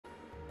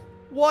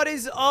What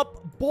is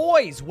up,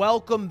 boys?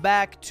 Welcome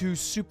back to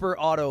Super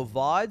Auto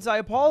VODs. I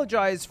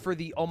apologize for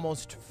the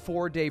almost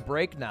 4-day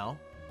break now.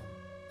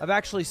 I've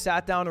actually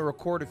sat down to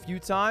record a few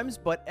times,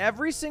 but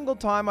every single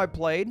time I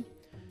played,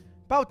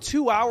 about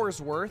 2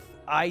 hours worth,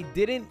 I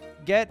didn't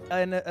get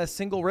a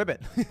single ribbon.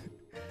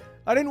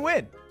 I didn't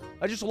win.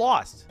 I just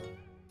lost.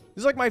 This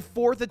is like my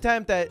 4th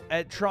attempt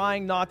at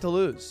trying not to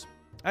lose.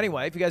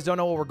 Anyway, if you guys don't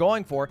know what we're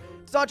going for,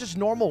 it's not just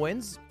normal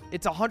wins.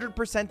 It's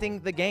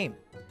 100%ing the game,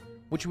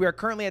 which we are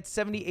currently at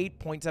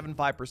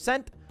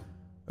 78.75%.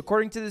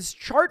 According to this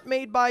chart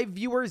made by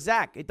viewer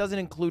Zach, it doesn't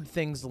include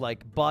things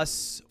like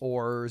bus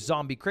or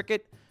zombie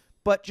cricket,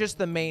 but just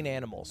the main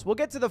animals. We'll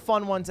get to the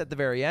fun ones at the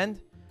very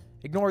end.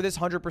 Ignore this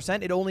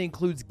 100%. It only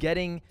includes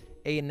getting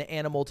an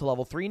animal to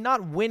level 3,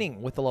 not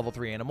winning with the level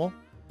 3 animal.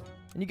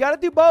 And you got to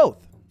do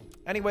both.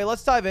 Anyway,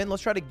 let's dive in.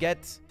 Let's try to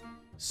get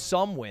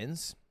some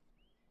wins.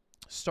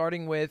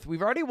 Starting with,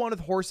 we've already won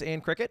with horse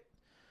and cricket.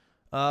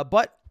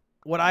 But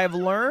what I have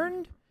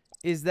learned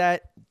is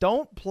that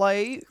don't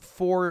play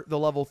for the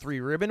level 3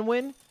 ribbon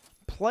win.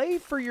 Play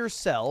for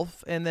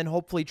yourself and then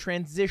hopefully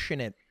transition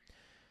it.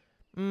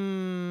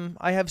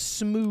 I have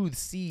smooth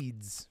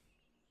seeds.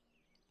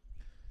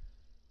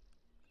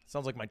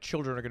 Sounds like my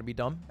children are going to be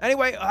dumb.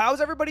 Anyway,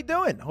 how's everybody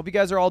doing? Hope you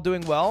guys are all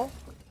doing well.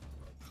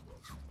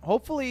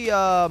 Hopefully,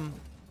 I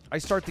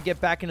start to get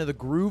back into the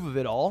groove of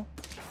it all,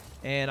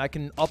 and I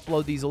can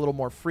upload these a little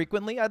more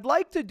frequently. I'd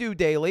like to do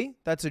daily.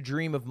 That's a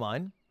dream of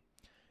mine.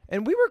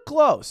 And we were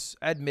close,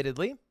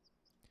 admittedly.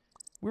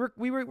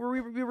 We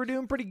were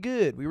doing pretty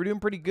good. We were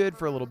doing pretty good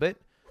for a little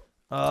bit.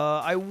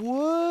 I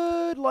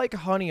would like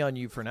honey on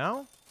you for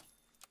now.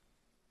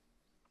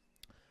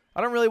 I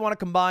don't really want to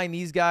combine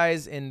these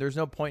guys, and there's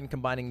no point in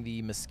combining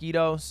the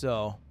mosquito,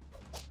 so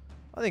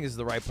I think this is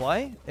the right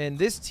play. And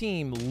this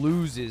team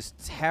loses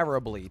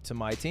terribly to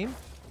my team.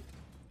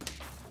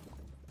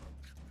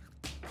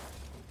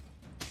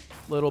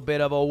 Little bit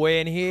of a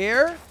win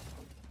here.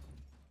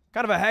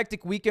 Kind of a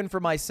hectic weekend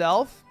for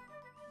myself.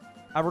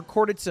 I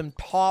recorded some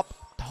top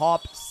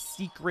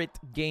secret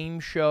game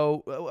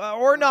show,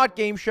 or not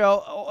game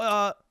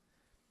show,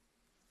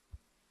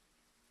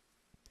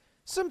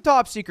 some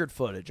top secret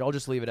footage. I'll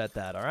just leave it at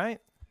that, all right?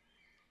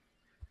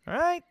 All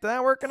right, did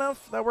that work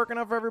enough? Did that work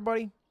enough for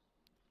everybody?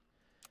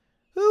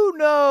 Who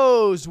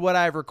knows what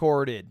I've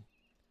recorded?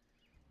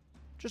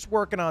 Just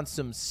working on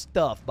some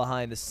stuff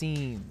behind the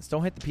scenes.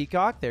 Don't hit the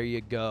peacock. There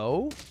you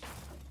go.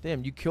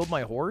 Damn, you killed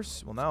my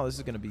horse? Well, now this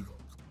is going to be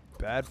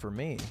bad for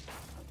me.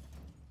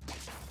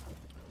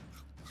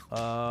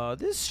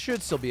 This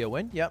should still be a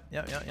win. Yep.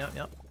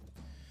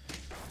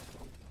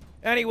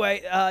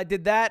 Anyway,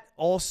 did that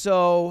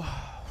also...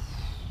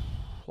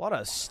 A lot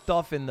of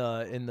stuff in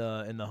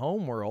the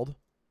home world.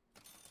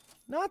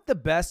 Not the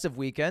best of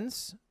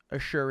weekends,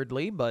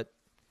 assuredly, but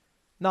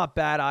not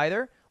bad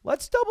either.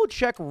 Let's double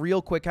check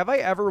real quick. Have I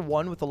ever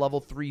won with a level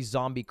 3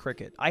 zombie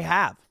cricket? I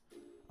have.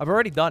 I've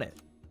already done it.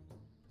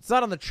 It's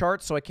not on the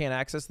chart, so I can't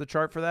access the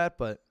chart for that,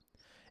 but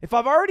if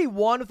I've already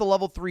won with a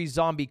level 3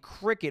 zombie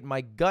cricket, my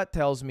gut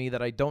tells me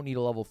that I don't need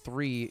a level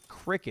 3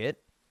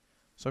 cricket.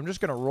 So I'm just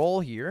going to roll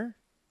here.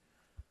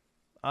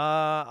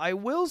 I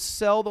will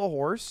sell the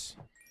horse.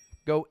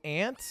 Go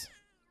ant.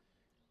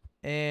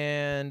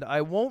 And I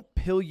won't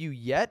pill you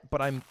yet,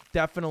 but I'm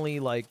definitely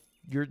like,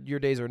 your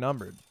days are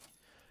numbered.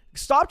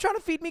 Stop trying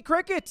to feed me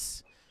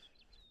crickets.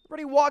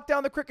 Already walked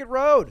down the cricket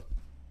road.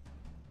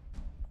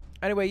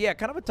 Anyway, yeah,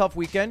 kind of a tough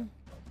weekend.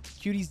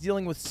 Cutie's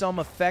dealing with some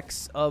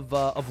effects of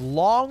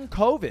long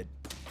COVID,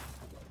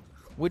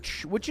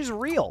 which is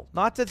real.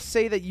 Not to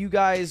say that you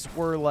guys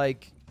were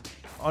like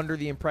under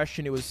the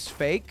impression it was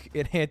fake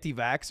and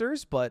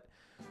anti-vaxxers, but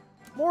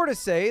more to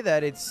say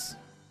that it's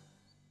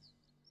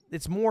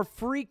more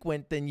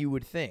frequent than you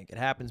would think. It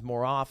happens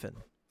more often.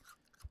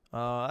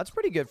 That's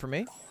pretty good for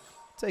me.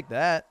 I'll take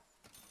that.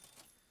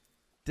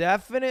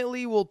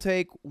 Definitely will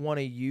take one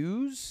of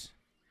yous.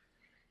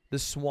 The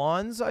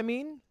swans, I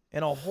mean.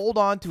 And I'll hold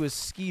on to a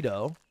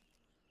Skeeto.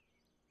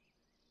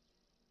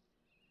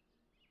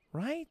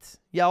 Right?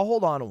 Yeah, I'll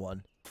hold on to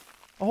one.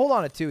 I'll hold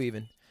on to 2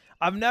 even.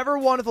 I've never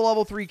won with a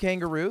level 3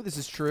 kangaroo. This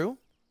is true.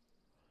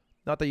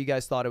 Not that you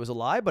guys thought it was a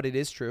lie, but it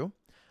is true.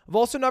 I've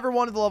also never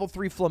won with a level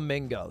 3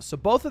 flamingo. So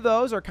both of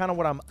those are kind of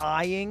what I'm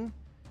eyeing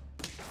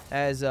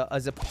as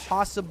a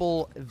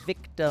possible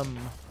victim.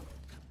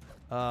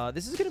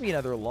 This is going to be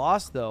another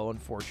loss, though,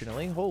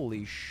 unfortunately.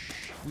 Holy sh...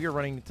 We are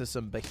running into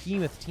some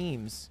behemoth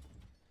teams.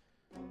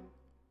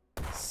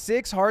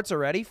 6 hearts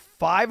already?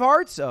 5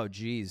 hearts? Oh,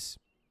 jeez.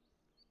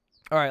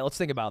 All right, let's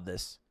think about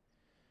this.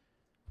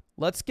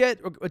 Let's get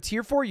a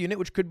tier 4 unit,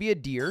 which could be a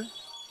deer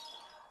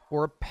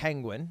or a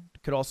penguin.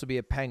 Could also be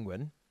a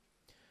penguin.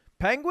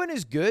 Penguin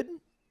is good.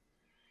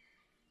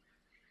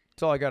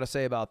 That's all I got to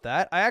say about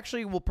that. I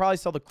actually will probably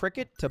sell the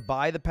cricket to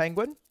buy the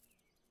penguin.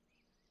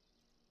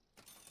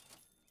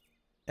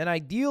 And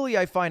ideally,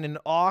 I find an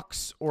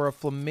ox or a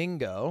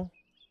flamingo.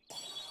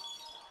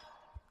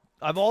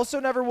 I've also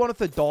never won with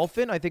a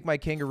dolphin. I think my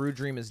kangaroo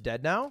dream is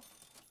dead now.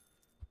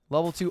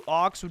 Level 2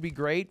 ox would be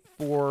great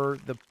for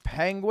the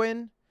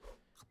penguin.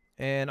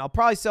 And I'll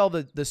probably sell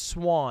the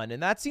Swan.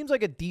 And that seems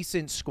like a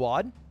decent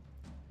squad.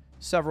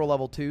 Several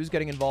level 2s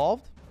getting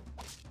involved.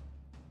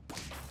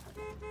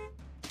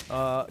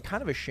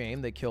 Kind of a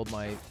shame they killed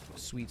my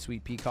sweet,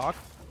 sweet Peacock.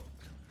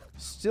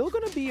 Still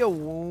going to be a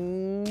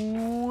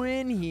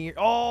win here.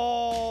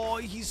 Oh,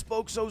 he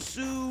spoke so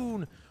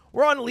soon.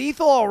 We're on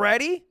lethal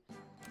already?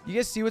 You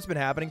guys see what's been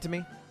happening to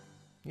me?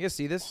 You guys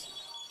see this?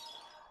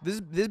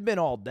 This has been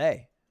all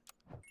day.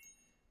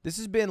 This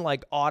has been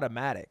like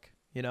automatic,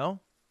 you know?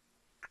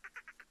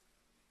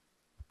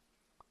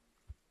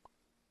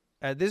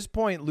 At this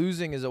point,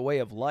 losing is a way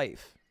of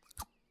life.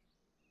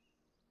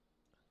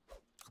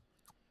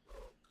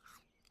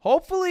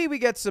 Hopefully we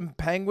get some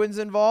Penguins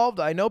involved.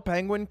 I know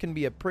Penguin can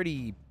be a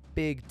pretty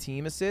big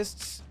team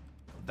assists.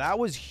 That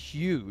was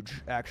huge,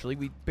 actually.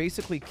 We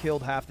basically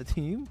killed half the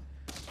team.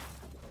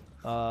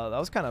 That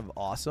was kind of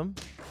awesome.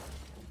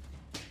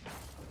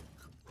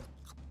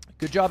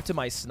 Good job to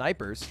my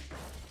snipers.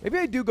 Maybe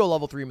I do go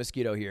level 3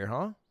 Mosquito here,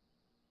 huh?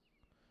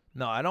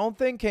 No, I don't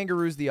think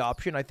Kangaroo's the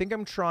option. I think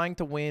I'm trying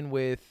to win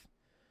with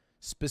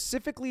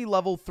specifically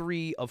level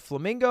 3 of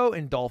Flamingo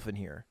and Dolphin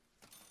here.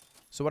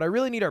 So what I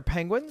really need are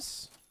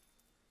Penguins.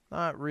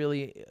 Not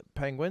really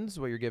Penguins,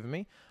 what you're giving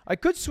me. I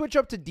could switch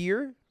up to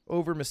Deer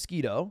over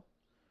Mosquito.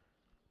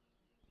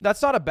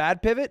 That's not a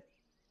bad pivot.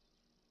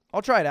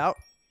 I'll try it out.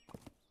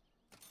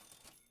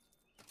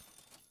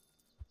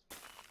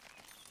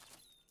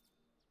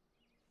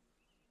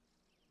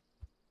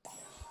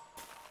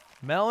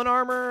 Melon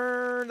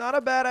armor, not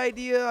a bad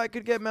idea. I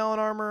could get melon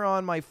armor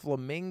on my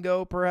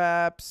Flamingo,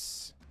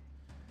 perhaps.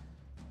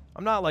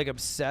 I'm not, like,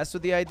 obsessed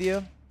with the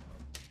idea.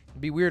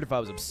 It'd be weird if I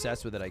was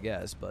obsessed with it, I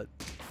guess, but...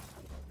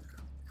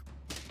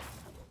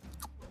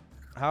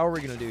 How are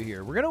we going to do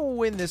here? We're going to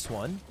win this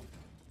one.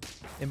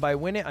 And by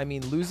win it, I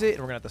mean lose it, and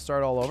we're going to have to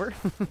start all over.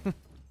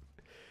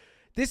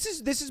 This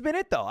has been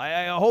it, though.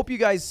 I hope you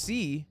guys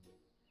see.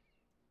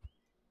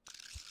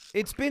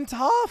 It's been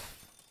tough.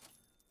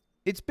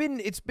 It's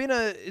been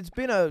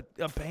a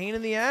pain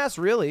in the ass,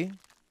 really,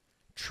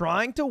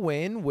 trying to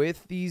win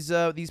with these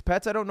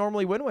pets I don't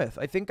normally win with.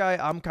 I think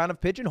I'm kind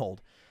of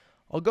pigeonholed.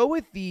 I'll go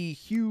with the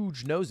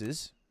huge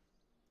noses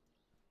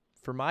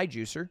for my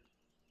juicer.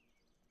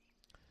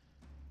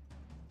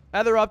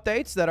 Other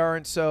updates that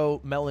aren't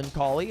so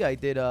melancholy. I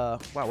did wow,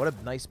 what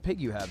a nice pig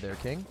you have there,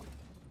 King.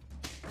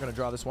 I'm gonna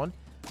draw this one.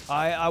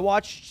 I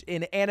watched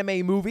an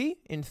anime movie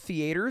in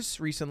theaters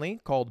recently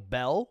called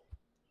Belle,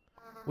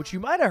 which you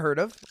might have heard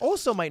of,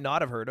 also might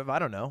not have heard of. I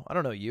don't know. I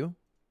don't know you.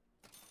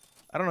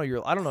 I don't know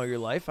your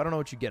life. I don't know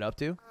what you get up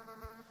to.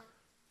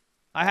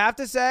 I have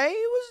to say,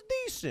 it was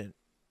decent.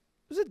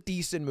 It was a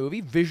decent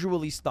movie,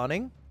 visually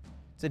stunning.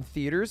 It's in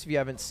theaters if you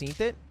haven't seen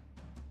it.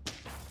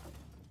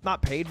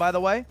 Not paid, by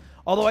the way.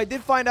 Although I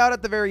did find out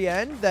at the very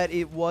end that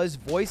it was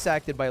voice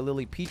acted by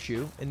Lily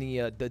Pichu in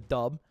the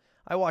dub.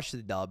 I watched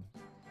the dub.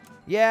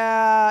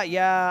 Yeah,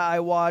 I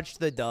watched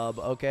the dub,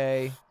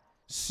 okay?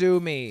 Sue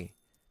me.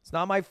 It's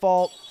not my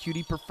fault.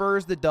 Cutie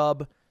prefers the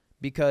dub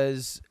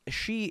because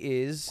she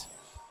is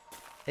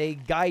a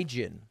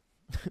gaijin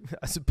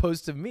as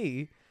opposed to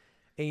me,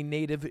 a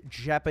native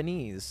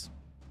Japanese.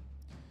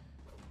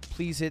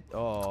 Please hit...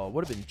 Oh,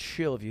 would have been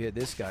chill if you hit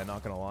this guy,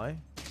 not going to lie.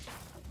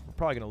 We're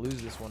probably going to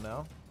lose this one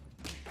now.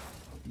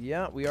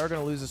 Yeah, we are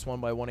going to lose this one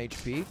by 1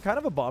 HP. Kind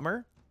of a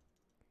bummer.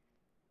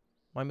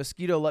 My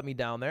Mosquito let me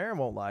down there. I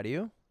won't lie to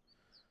you.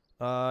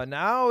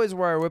 Now is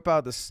where I whip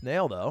out the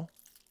snail, though.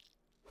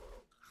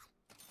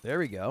 There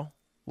we go.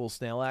 Little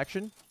snail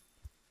action.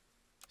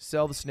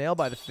 Sell the snail,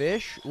 buy the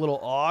fish. Little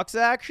ox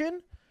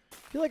action.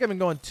 I feel like I've been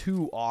going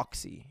too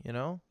oxy, you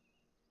know?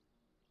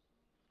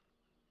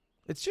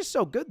 It's just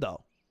so good,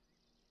 though.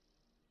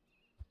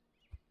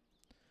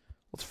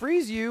 Let's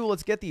freeze you.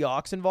 Let's get the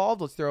ox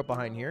involved. Let's throw it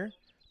behind here.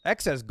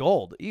 Excess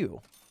gold.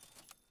 Ew.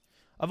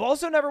 I've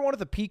also never wanted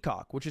the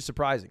peacock, which is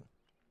surprising.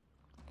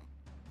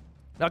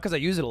 Not because I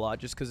use it a lot,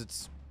 just because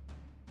it's...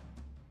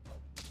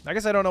 I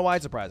guess I don't know why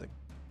it's surprising.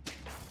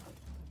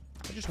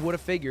 I just would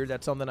have figured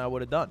that's something I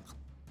would have done.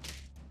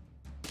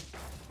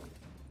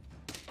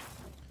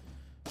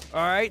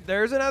 All right,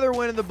 there's another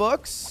win in the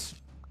books.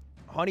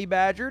 Honey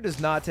Badger does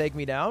not take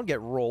me down.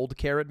 Get rolled,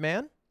 Carrot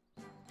Man.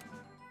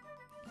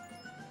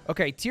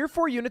 Okay, tier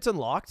 4 units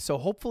unlocked, so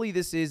hopefully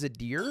this is a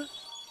deer.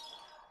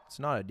 It's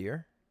not a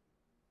deer.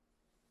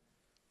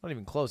 Not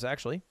even close,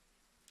 actually.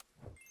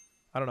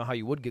 I don't know how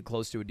you would get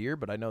close to a deer,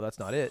 but I know that's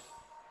not it.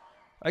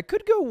 I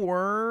could go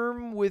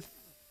worm with,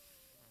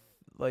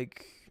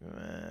 like,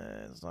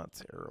 it's not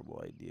a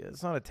terrible idea.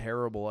 It's not a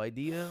terrible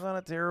idea. It's not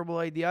a terrible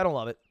idea. I don't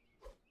love it.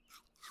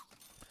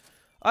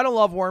 I don't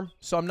love worm,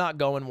 so I'm not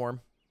going worm.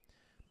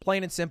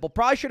 Plain and simple.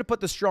 Probably should have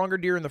put the stronger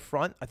deer in the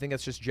front. I think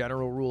that's just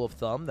general rule of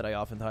thumb that I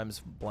oftentimes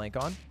blank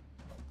on.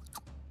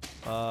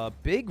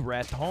 Big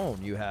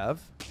raton you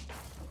have.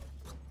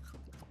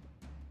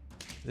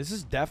 This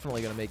is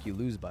definitely going to make you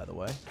lose, by the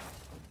way.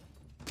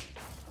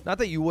 Not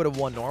that you would have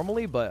won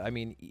normally, but, I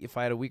mean, if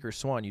I had a weaker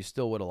swan, you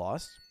still would have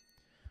lost.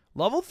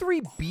 Level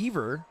 3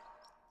 beaver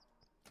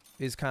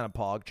is kind of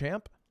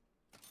PogChamp.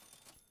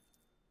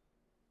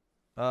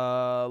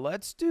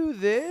 Let's do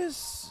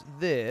this.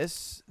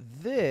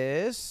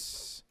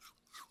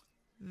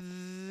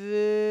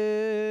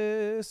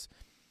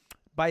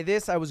 By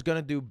this, I was going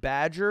to do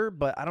badger,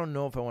 but I don't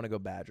know if I want to go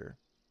badger.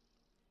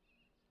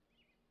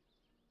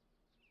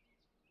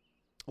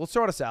 Let's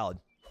throw out a salad.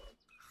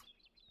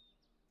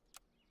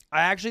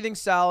 I actually think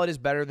salad is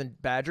better than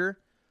badger.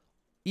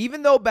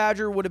 Even though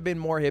badger would have been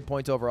more hit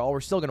points overall,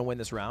 we're still going to win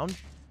this round.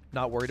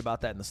 Not worried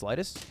about that in the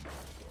slightest.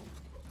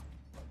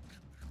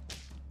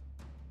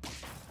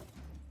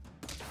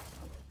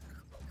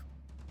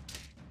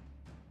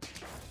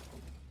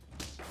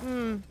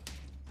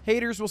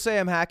 Haters will say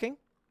I'm hacking.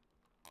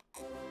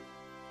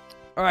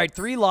 All right,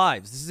 3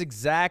 lives. This is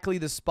exactly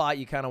the spot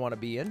you kind of want to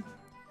be in.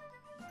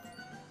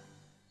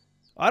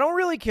 I don't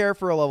really care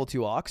for a level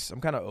 2 ox. I'm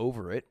kind of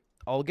over it.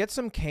 I'll get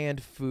some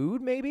canned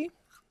food, maybe.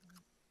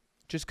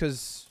 Just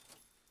because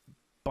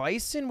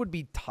bison would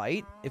be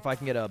tight if I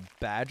can get a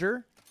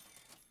badger.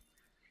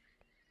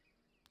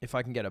 If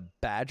I can get a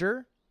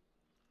badger.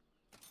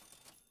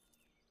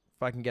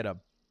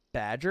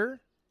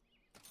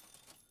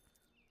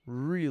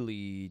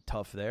 Really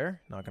tough there.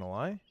 Not going to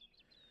lie.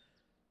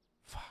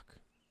 Fuck.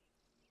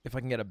 If I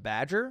can get a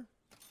badger.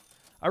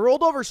 I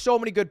rolled over so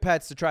many good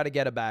pets to try to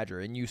get a badger,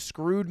 and you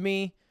screwed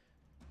me.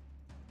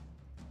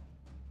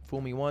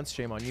 Fool me once,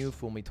 shame on you.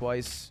 Fool me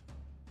twice.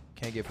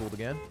 Can't get fooled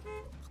again.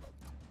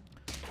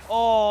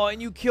 Oh,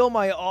 and you kill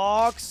my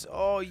ox.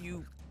 Oh,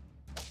 you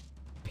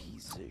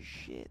piece of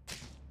shit.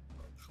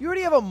 You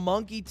already have a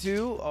monkey,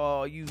 too?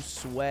 Oh, you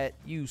sweat.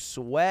 You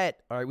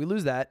sweat. All right, we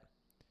lose that.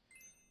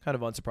 Kind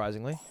of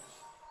unsurprisingly.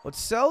 Let's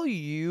sell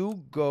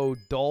you, go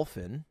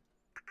dolphin.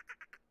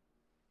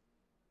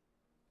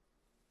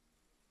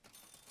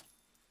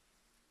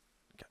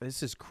 God,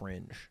 this is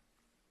cringe.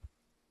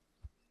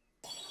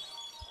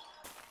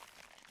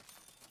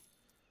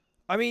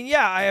 I mean,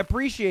 yeah, I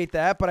appreciate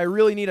that, but I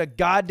really need a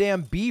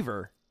goddamn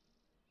beaver.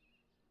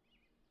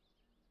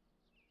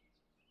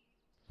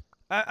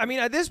 I mean,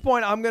 at this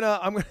point, I'm gonna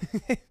I'm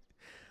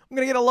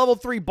gonna get a level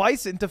 3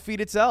 bison to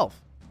feed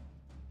itself.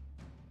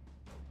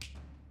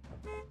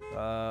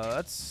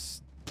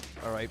 That's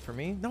all right for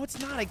me. No, it's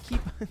not. I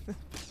keep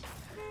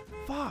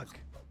fuck.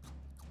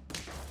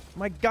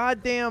 My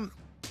goddamn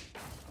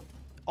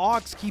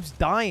ox keeps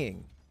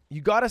dying.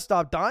 You gotta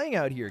stop dying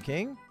out here,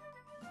 King.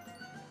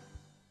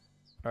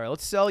 All right,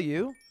 let's sell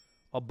you.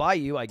 I'll buy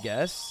you, I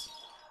guess.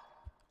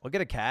 I'll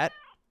get a cat.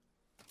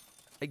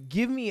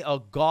 Give me a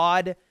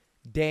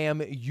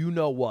goddamn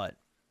you-know-what.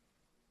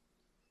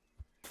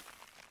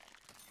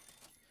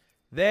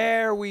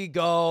 There we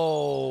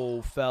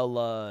go,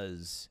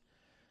 fellas.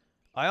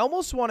 I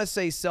almost want to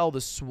say sell the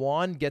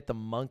swan, get the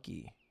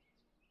monkey.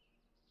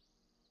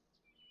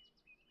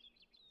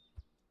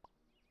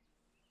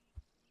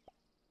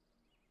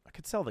 I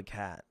could sell the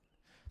cat.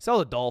 Sell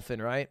the dolphin,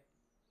 right?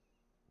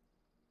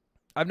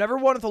 I've never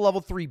won with a level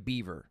 3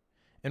 beaver.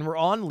 And we're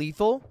on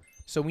lethal,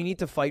 so we need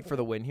to fight for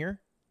the win here.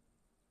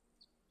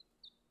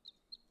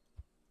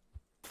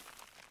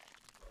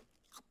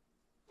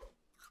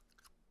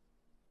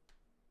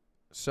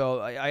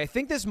 So I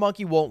think this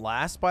monkey won't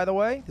last, by the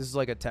way. This is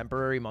like a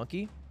temporary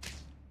monkey.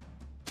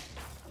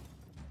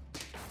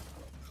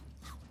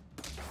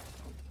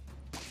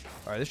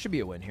 All right, this should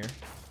be a win here.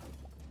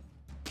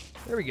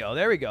 There we go.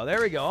 There we go.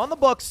 There we go. On the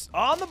books.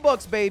 On the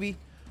books, baby.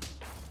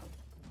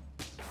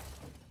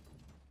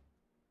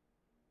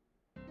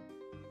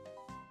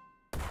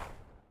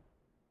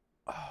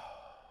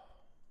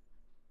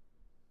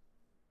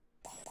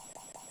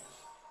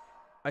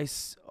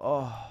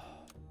 Oh.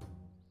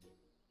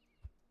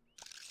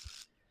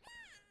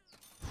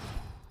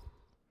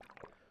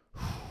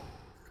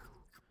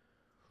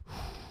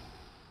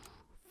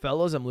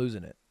 Fellas, I'm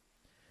losing it.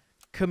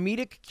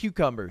 Comedic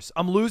cucumbers.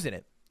 I'm losing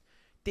it.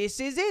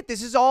 This is it.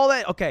 This is all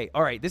that. Okay.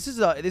 All right. This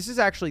is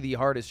actually the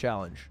hardest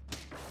challenge.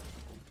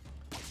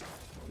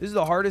 This is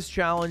the hardest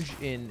challenge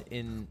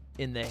in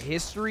the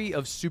history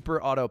of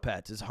Super Auto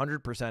Pets. Is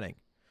 100%ing.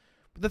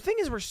 But the thing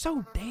is, we're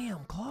so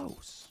damn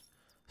close.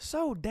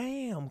 So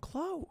damn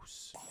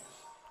close.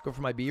 Go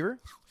for my beaver.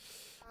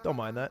 Don't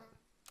mind that.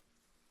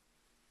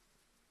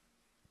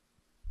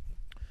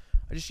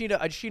 I just need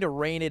to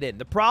rein it in.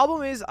 The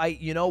problem is,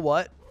 you know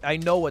what? I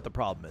know what the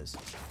problem is.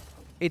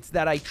 It's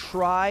that I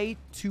try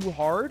too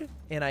hard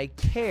and I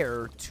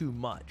care too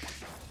much.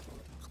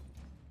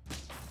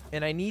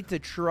 And I need to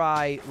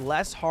try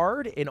less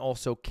hard and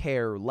also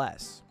care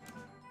less.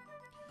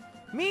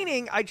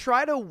 Meaning, I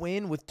try to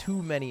win with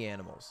too many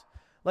animals.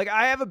 Like,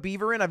 I have a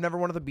beaver in. I've never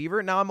won with a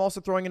beaver. Now I'm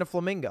also throwing in a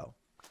flamingo.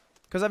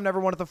 Because I've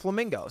never won with a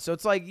flamingo. So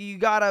it's like, you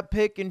gotta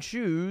pick and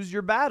choose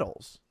your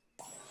battles.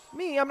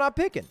 Me, I'm not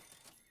picking.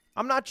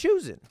 I'm not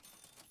choosing.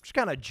 Just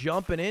kind of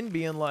jumping in,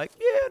 being like,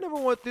 yeah, I never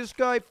won with this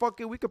guy. Fuck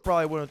it, we could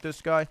probably win with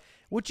this guy.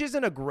 Which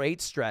isn't a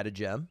great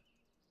stratagem.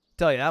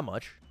 Tell you that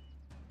much.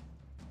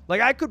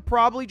 Like, I could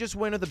probably just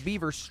win with a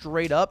beaver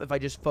straight up if I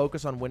just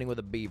focus on winning with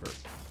a beaver.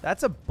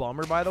 That's a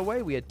bummer, by the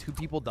way. We had 2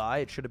 people die.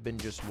 It should have been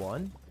just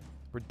 1.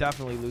 We're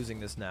definitely losing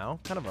this now.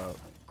 Kind of a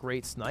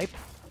great snipe.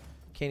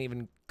 Can't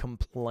even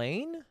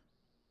complain.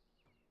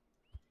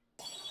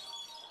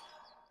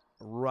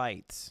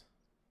 Right.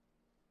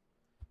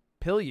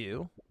 Pill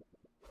you.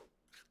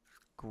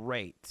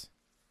 Great.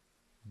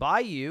 Buy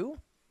you.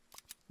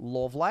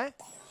 Lovely.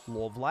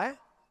 Lovely.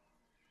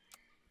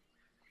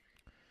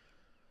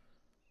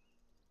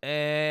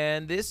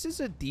 And this is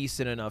a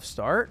decent enough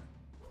start.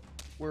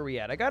 Where are we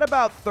at? I got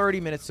about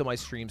 30 minutes till my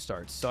stream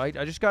starts. So I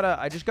just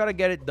gotta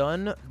get it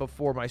done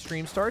before my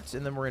stream starts,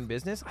 and then we're in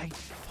business. I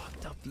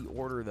fucked up the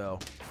order though.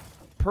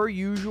 Per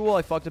usual,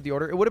 I fucked up the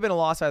order. It would have been a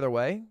loss either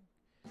way.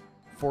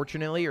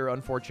 Fortunately or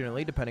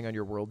unfortunately, depending on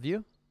your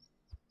worldview.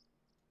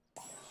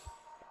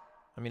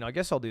 I mean, I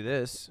guess I'll do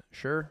this.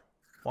 Sure.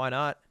 Why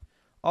not?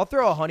 I'll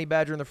throw a honey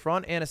badger in the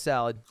front and a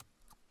salad.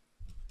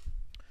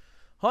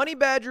 Honey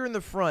badger in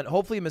the front.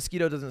 Hopefully a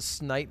mosquito doesn't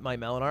snipe my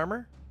melon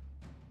armor.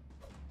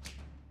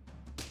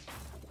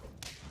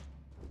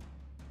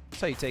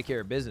 That's how you take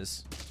care of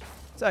business.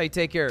 That's how you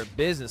take care of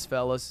business,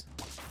 fellas.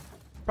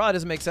 Probably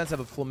doesn't make sense to have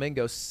a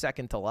flamingo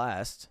second to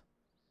last.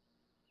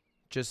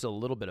 Just a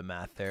little bit of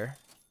math there.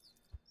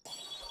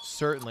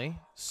 Certainly.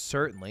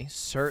 Certainly.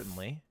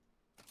 Certainly.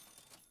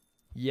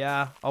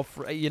 Yeah.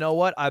 You know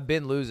what? I've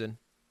been losing.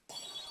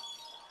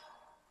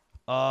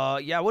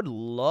 Yeah, I would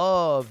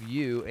love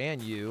you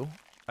and you.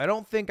 I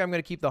don't think I'm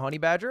gonna keep the honey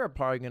badger. I'm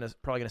probably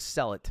gonna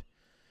sell it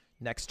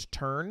next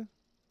turn.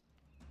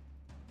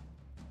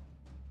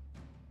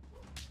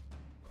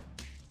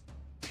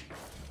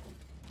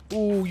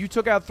 Ooh, you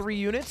took out 3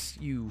 units?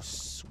 You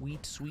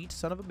sweet, sweet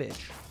son of a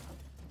bitch.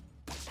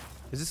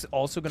 Is this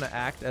also gonna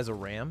act as a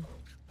ram?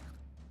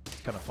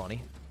 It's kind of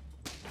funny.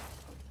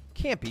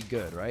 Can't be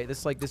good, right?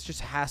 This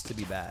just has to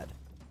be bad.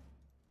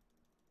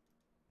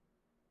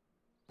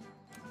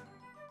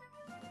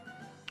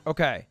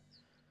 Okay.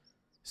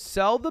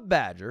 Sell the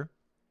badger.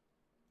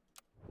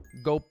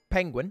 Go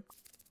penguin.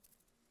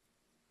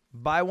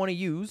 Buy one of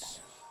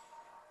yous.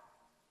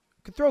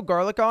 Could throw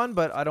garlic on,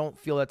 but I don't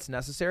feel that's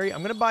necessary.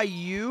 I'm going to buy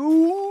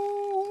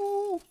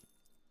you.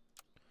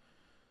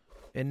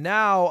 And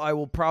now I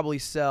will probably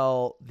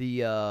sell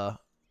the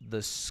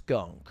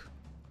skunk.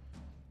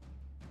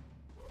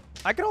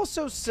 I could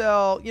also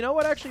sell... You know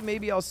what? Actually,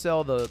 maybe I'll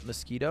sell the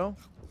mosquito.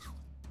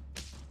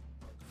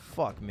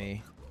 Fuck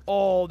me.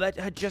 Oh, that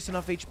had just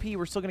enough HP.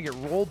 We're still going to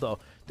get rolled, though.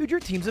 Dude, your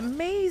team's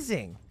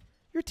amazing.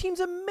 Your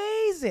team's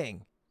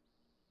amazing.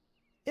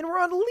 And we're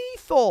on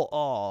lethal.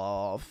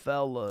 Oh,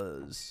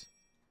 fellas.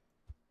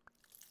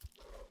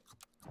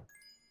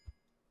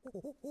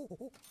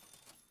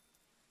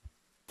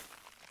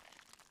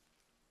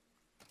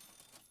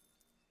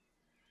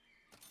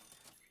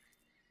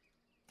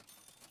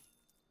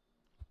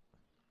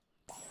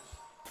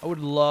 I would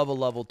love a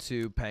level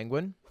 2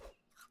 penguin.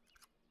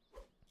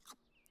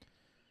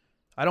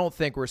 I don't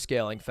think we're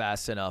scaling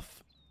fast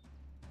enough.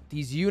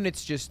 These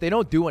units just, they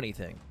don't do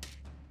anything.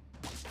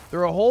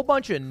 They're a whole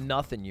bunch of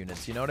nothing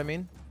units, you know what I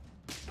mean?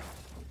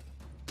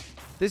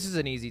 This is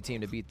an easy team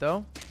to beat,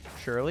 though.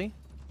 Surely.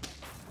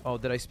 Oh,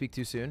 did I speak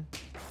too soon?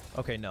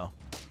 Okay, no.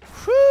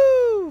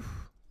 Whew!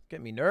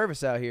 Get me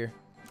nervous out here.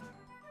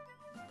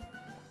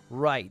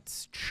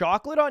 Right.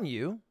 Chocolate on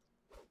you.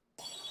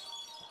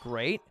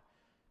 Great.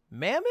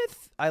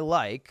 Mammoth, I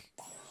like.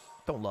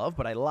 Don't love,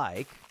 but I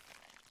like.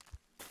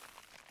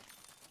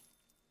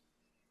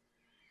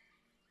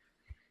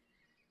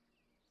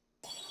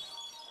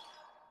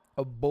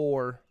 A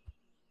boar.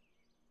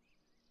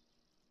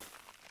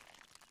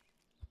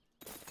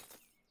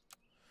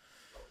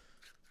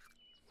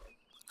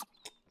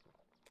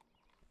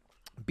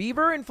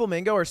 Beaver and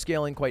flamingo are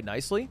scaling quite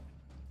nicely.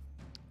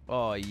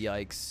 Oh,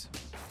 yikes.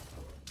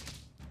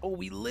 Oh,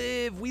 we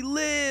live. We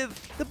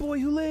live. The boy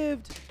who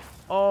lived.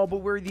 Oh, but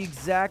we're the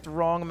exact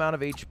wrong amount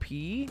of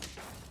HP.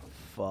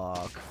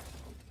 Fuck.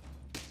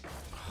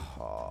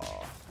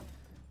 Oh.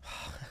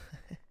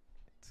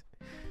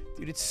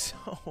 Dude, it's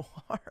so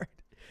hard.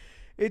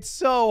 It's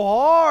so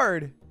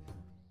hard.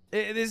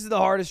 This is the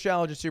hardest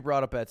challenge in Super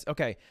Auto Pets.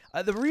 Okay.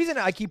 The reason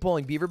I keep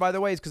pulling beaver, by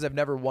the way, is because I've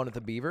never won with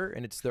a beaver,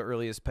 and it's the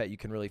earliest pet you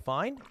can really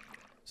find.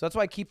 So that's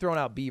why I keep throwing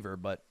out beaver,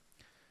 but...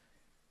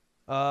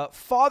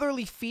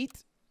 fatherly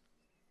feet.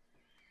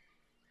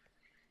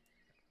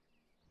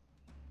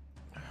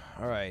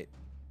 All right.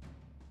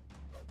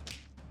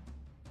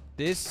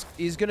 This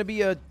is going to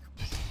be a...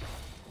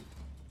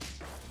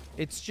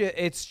 It's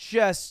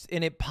just,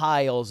 and it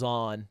piles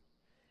on.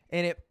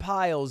 And it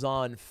piles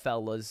on,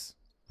 fellas.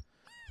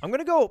 I'm going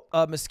to go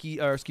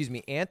mosquito, or excuse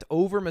me, ant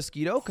over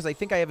mosquito, because I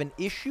think I have an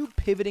issue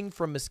pivoting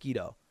from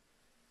mosquito.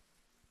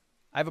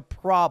 I have a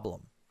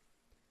problem.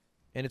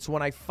 And it's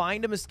when I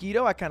find a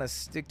mosquito, I kind of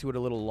stick to it a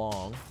little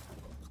long.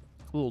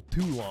 A little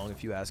too long,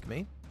 if you ask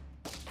me.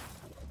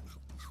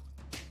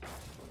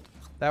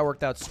 That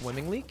worked out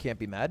swimmingly. Can't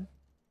be mad.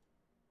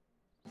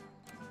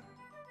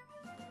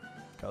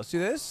 Okay, let's do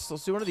this.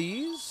 Let's do one of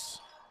these.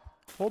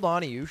 Hold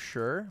on to you,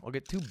 sure. I'll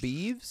get 2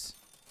 beeves.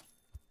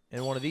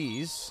 And one of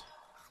these.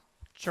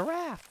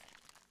 Giraffe.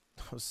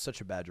 That was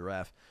such a bad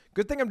giraffe.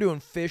 Good thing I'm doing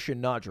fish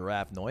and not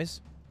giraffe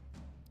noise.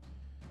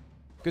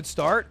 Good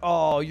start.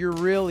 Oh, you're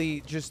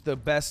really just the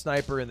best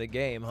sniper in the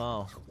game,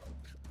 huh?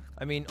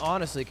 I mean,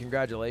 honestly,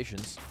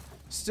 congratulations.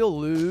 Still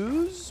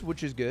lose,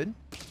 which is good.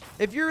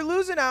 If you're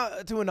losing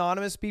out to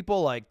anonymous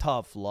people, like,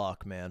 tough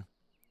luck, man.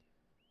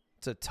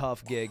 It's a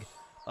tough gig.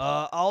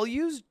 I'll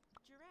use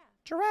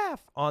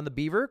giraffe on the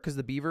beaver, because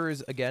the beaver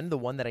is, again, the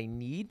one that I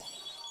need.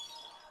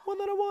 One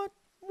that I want.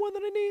 One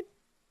that I need.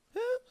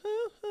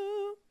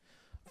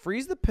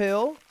 Freeze the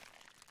pill.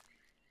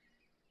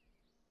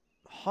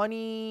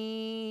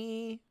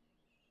 Honey.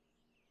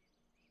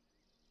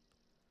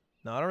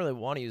 No, I don't really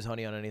want to use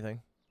honey on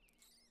anything.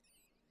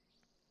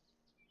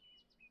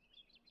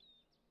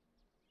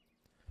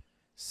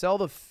 Sell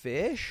the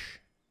fish.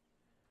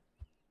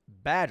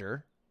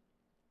 Badger.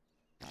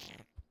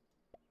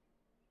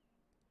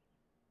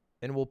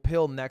 And we'll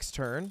pill next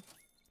turn.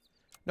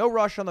 No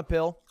rush on the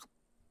pill.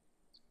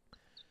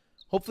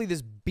 Hopefully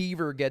this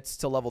beaver gets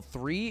to level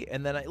 3.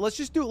 And then let's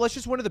just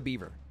win at the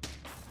beaver.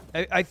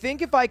 I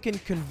think if I can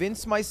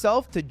convince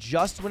myself to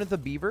just win at the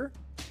beaver,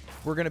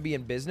 we're going to be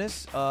in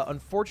business.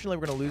 Unfortunately,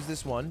 we're going to lose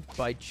this one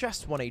by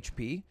just 1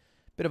 HP.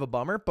 Bit of a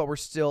bummer, but we're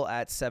still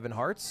at 7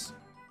 hearts.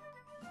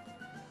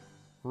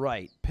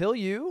 Right. Pill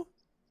you.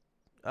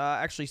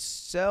 Actually,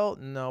 sell.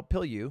 No,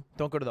 pill you.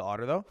 Don't go to the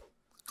otter, though.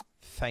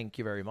 Thank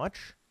you very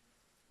much.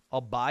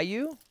 I'll buy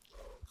you.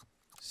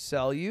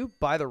 Sell you.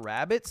 Buy the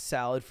rabbit.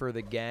 Salad for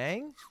the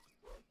gang.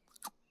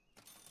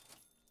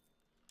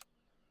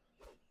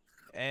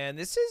 And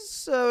this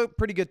is a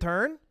pretty good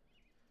turn.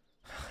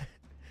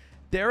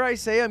 Dare I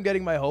say I'm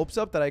getting my hopes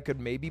up that I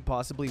could maybe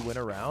possibly win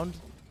a round?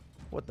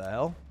 What the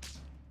hell?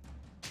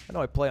 I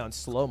know I play on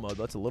slow mode.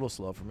 That's a little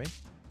slow for me.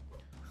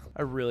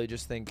 I really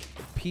just think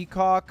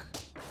peacock.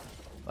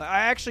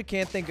 I actually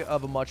can't think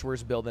of a much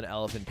worse build than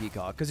elephant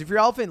peacock. Because if your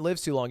elephant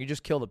lives too long, you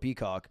just kill the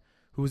peacock,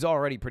 who's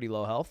already pretty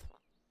low health.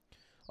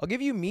 I'll give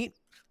you meat,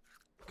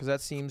 because that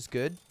seems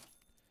good.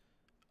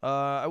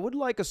 I would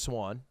like a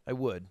swan. I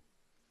would.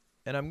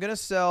 And I'm going to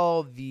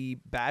sell the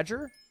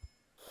badger.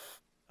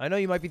 I know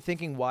you might be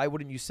thinking, why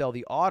wouldn't you sell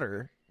the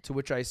otter? To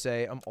which I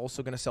say, I'm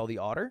also going to sell the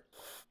otter.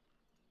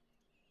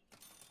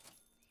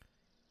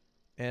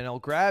 And I'll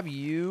grab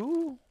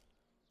you.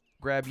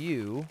 Grab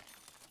you.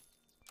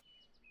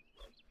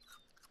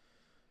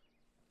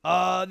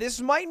 This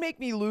might make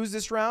me lose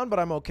this round, but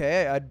I'm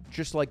okay. I'd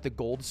just like the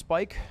gold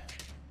spike.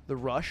 The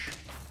rush.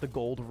 The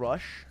gold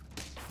rush.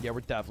 Yeah,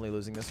 we're definitely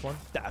losing this one.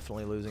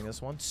 Definitely losing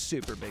this one.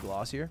 Super big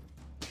loss here.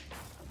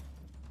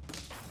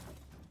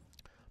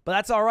 But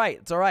that's all right.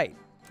 It's all right.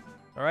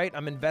 All right,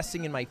 I'm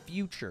investing in my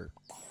future.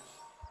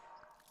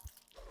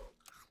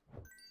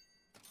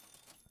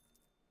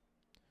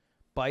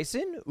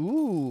 Bison?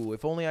 Ooh,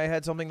 if only I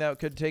had something that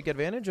could take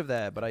advantage of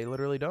that, but I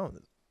literally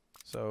don't.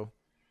 So,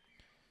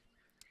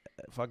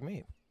 fuck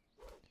me.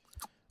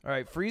 All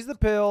right, freeze the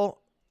pill,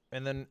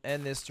 and then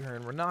end this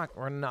turn. We're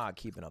not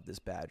keeping up this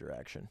badger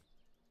action.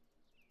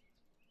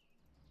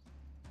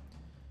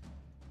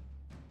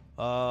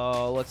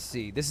 Let's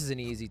see. This is an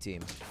easy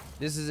team.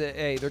 This is a,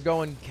 hey, they're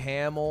going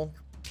camel.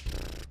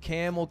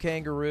 Camel,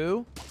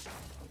 kangaroo.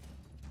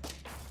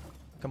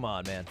 Come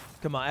on, man.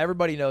 Come on.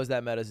 Everybody knows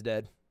that meta's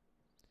dead.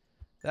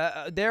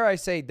 Dare I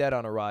say dead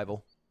on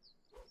arrival.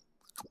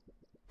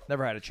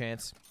 Never had a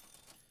chance.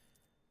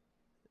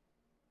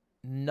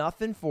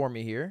 Nothing for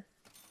me here.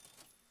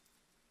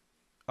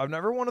 I've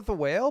never won with the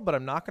whale, but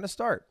I'm not going to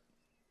start.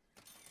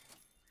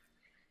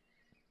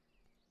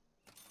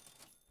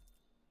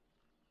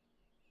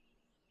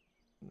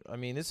 I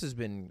mean, this has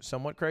been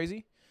somewhat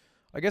crazy.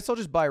 I guess I'll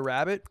just buy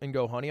rabbit and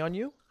go honey on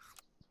you.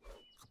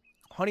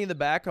 Honey in the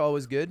back,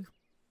 always good.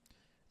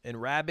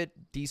 And rabbit,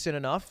 decent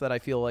enough that I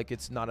feel like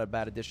it's not a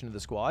bad addition to the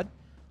squad.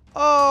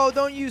 Oh,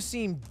 don't you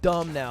seem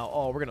dumb now.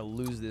 Oh, we're going to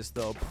lose this,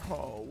 though.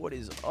 Oh, what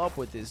is up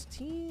with this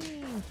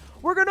team?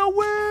 We're going to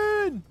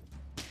win!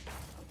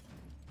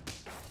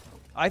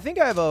 I think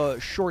I have a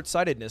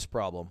short-sightedness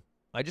problem.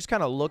 I just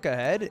kind of look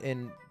ahead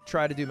and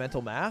try to do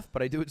mental math,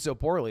 but I do it so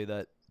poorly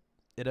that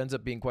it ends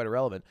up being quite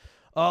irrelevant.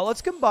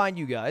 Let's combine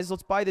you guys.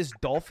 Let's buy this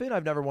dolphin.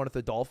 I've never won with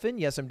a dolphin.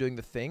 Yes, I'm doing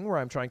the thing where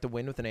I'm trying to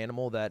win with an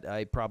animal that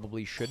I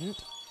probably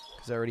shouldn't,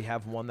 because I already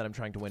have one that I'm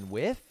trying to win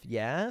with.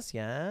 Yes,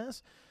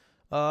 yes.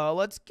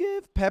 Let's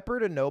give pepper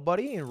to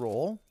nobody and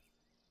roll.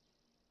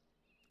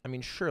 I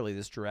mean, surely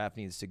this giraffe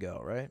needs to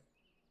go, right?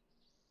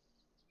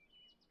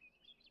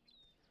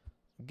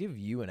 I'll give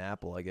you an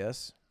apple, I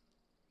guess.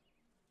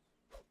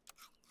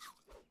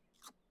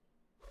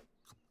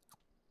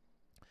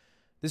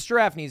 This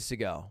giraffe needs to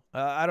go.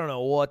 I don't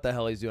know what the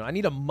hell he's doing. I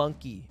need a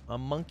monkey. A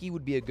monkey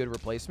would be a good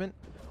replacement.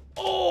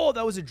 Oh,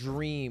 that was a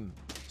dream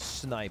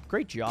snipe.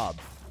 Great job.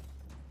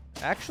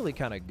 Actually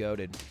kind of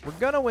goated. We're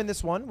going to win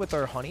this one with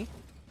our honey.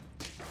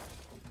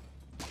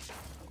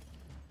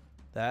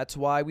 That's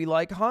why we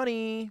like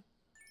honey.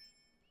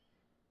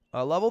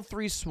 Level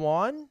 3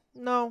 swan?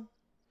 No.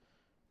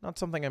 Not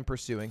something I'm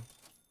pursuing.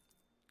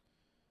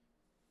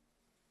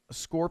 A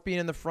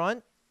scorpion in the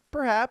front?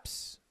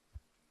 Perhaps.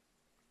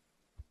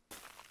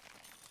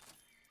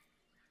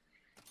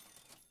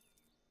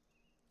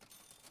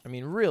 I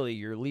mean, really,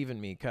 you're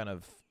leaving me kind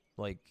of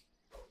like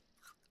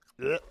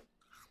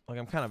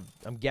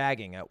I'm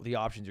gagging at the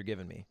options you're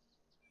giving me.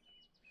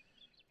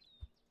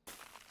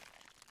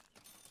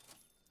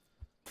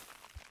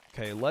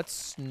 Okay,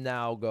 let's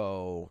now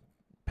go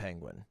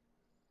penguin.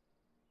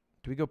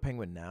 Do we go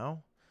penguin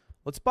now?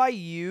 Let's buy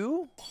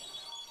you.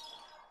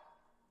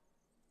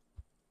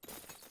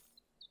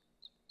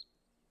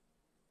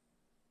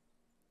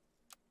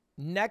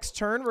 Next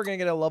turn, we're going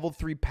to get a level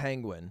 3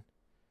 penguin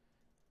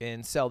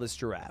and sell this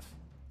giraffe.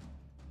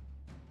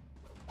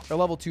 Or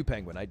level 2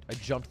 penguin. I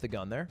jumped the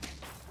gun there.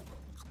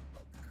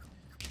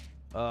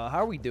 How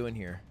are we doing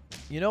here?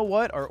 You know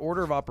what? Our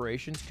order of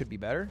operations could be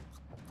better.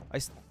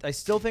 I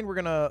still think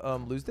we're going to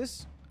lose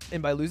this.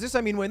 And by lose this,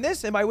 I mean win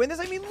this. And by win this,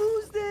 I mean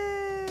lose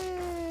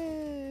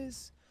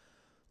this.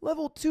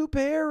 Level 2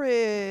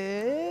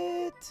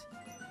 parrot.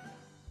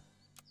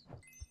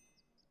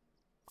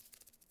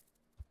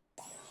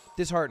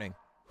 Disheartening,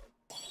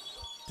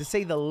 to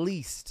say the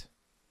least.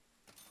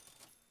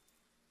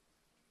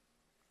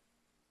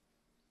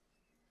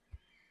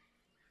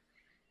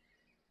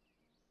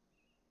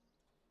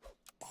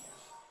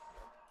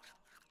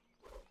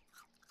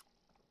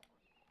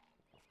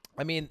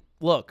 I mean,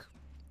 look,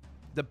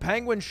 the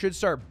penguin should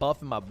start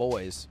buffing my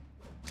boys.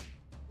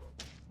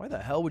 Why the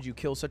hell would you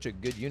kill such a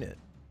good unit?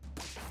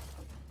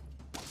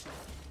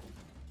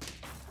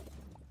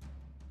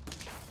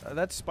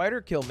 That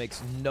spider kill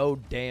makes no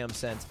damn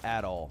sense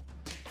at all.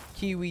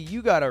 Kiwi,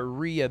 you gotta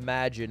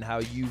reimagine how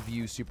you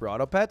view super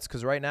auto pets,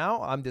 because right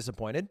now I'm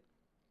disappointed.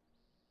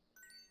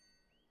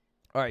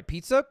 All right,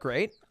 pizza,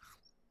 great.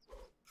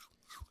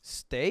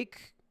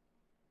 Steak,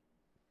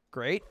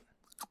 great.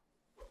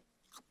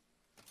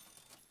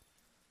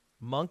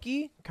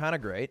 Monkey, kind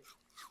of great.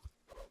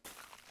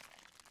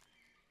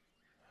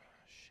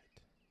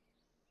 Shit.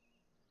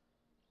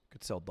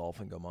 Could sell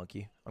dolphin, go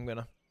monkey. I'm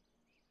gonna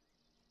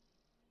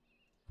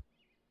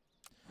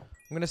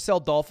sell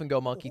dolphin, go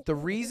monkey. The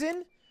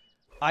reason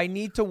I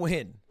need to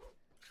win,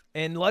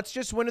 and let's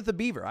just win with the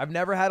beaver. I've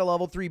never had a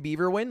level 3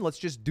 beaver win. Let's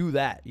just do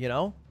that, you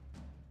know?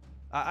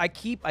 I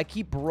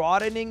keep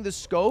broadening the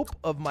scope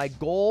of my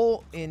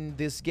goal in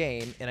this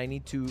game, and I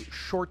need to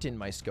shorten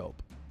my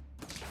scope.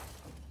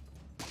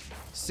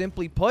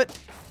 Simply put,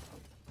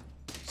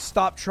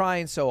 stop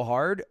trying so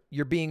hard.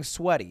 You're being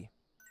sweaty.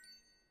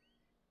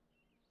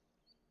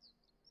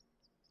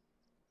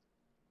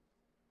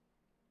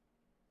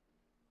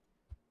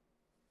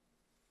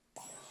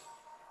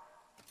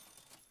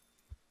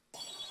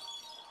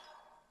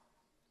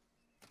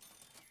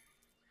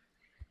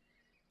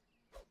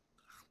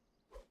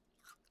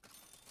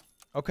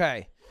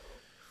 Okay.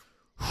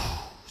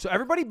 So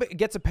everybody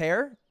gets a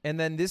pair, and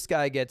then this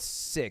guy gets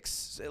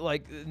 6.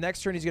 Like,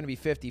 next turn he's going to be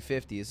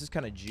 50-50. This is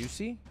kind of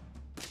juicy.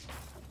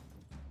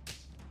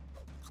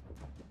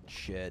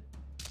 Shit.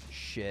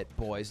 Shit,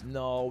 boys.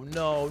 No,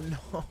 no,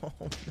 no,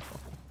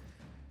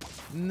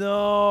 no.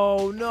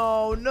 No,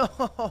 no,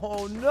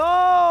 no,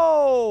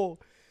 no.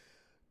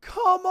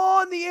 Come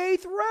on, the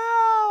 8th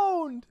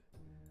round.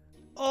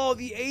 Oh,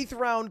 the 8th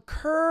round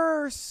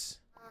curse.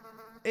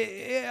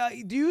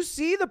 Do you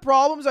see the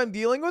problems I'm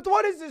dealing with?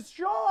 What is this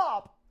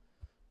shop?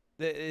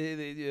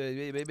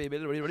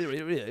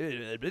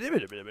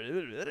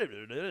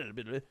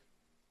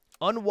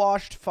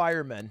 Unwashed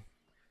firemen.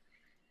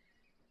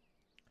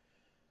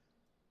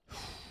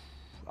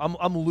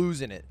 I'm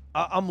losing it.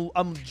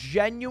 I'm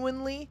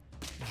genuinely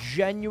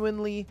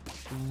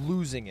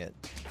losing it.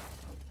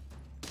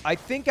 I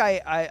think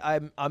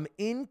I'm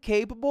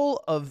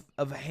incapable of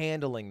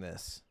handling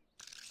this.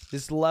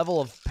 This level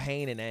of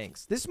pain and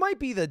angst. This might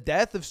be the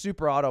death of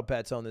super auto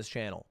pets on this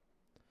channel.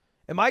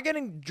 Am I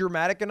getting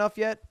dramatic enough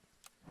yet?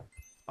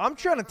 I'm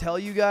trying to tell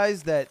you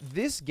guys that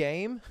this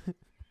game,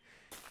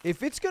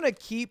 if it's going to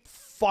keep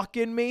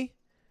fucking me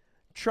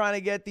trying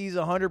to get these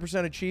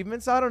 100%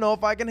 achievements, I don't know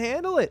if I can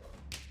handle it.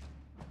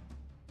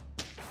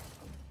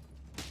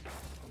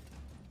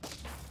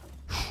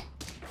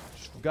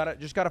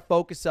 Just gotta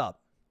focus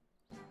up.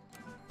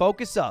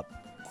 Focus up.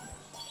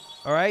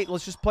 All right,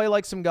 let's just play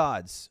like some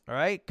gods. All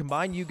right,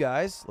 combine you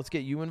guys. Let's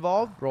get you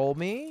involved. Roll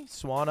me.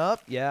 Swan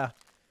up. Yeah.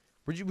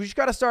 We just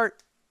got to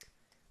start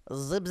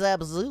zip,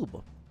 zap,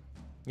 zoob.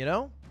 You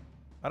know?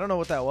 I don't know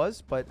what that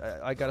was, but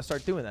I got to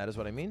start doing that is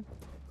what I mean.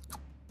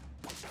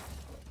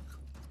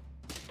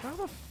 How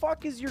the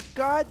fuck is your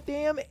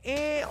goddamn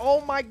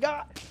oh, my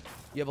God.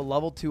 You have a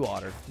level 2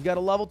 otter. You got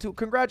a level 2.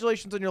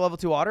 Congratulations on your level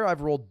 2 otter.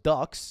 I've rolled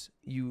ducks,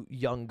 you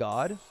young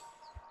god.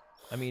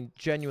 I mean,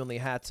 genuinely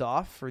hats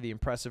off for the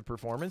impressive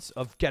performance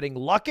of getting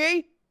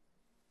lucky.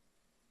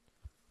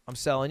 I'm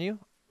selling you.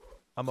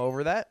 I'm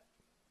over that.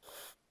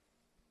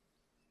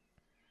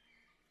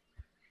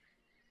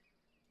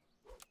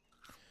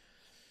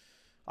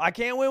 I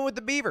can't win with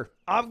the beaver.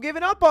 I've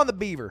given up on the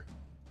beaver.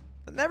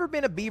 I've never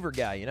been a beaver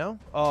guy, you know?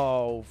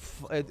 Oh,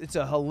 it's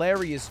a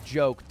hilarious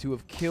joke to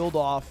have killed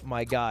off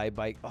my guy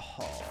by...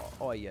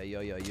 Oh, yoy.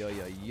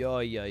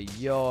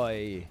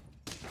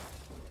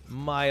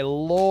 My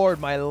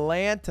lord, my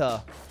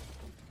Lanta.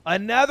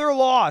 Another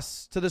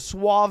loss to the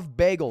Suave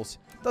Bagels.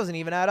 Doesn't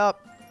even add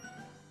up.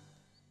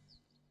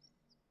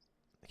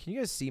 Can you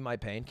guys see my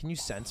pain? Can you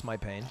sense my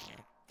pain?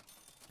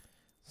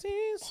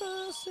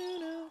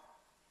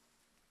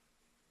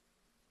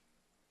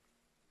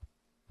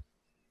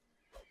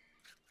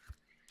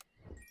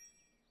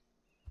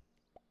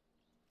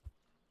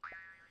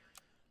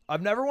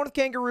 I've never won with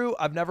Kangaroo.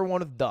 I've never won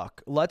with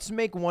Duck. Let's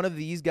make one of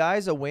these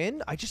guys a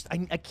win. I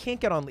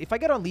can't get on. If I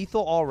get on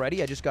lethal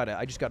already, I just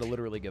gotta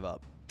literally give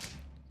up.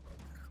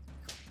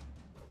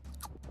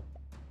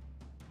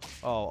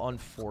 Oh,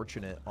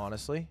 unfortunate,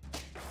 honestly.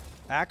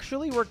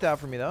 Actually worked out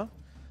for me though.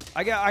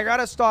 I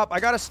gotta stop. I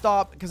gotta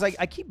stop because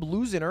I keep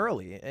losing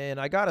early, and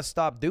I gotta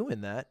stop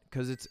doing that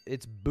because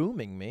it's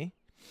booming me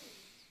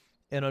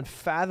in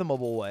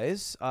unfathomable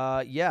ways.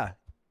 Yeah.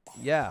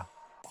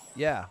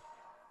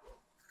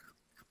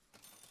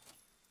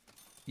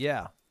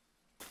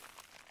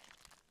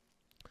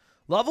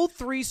 Level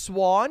 3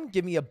 Swan.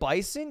 Give me a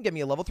Bison. Give me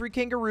a level 3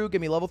 Kangaroo. Give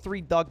me a level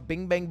 3 Duck.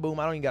 Bing, bang, boom.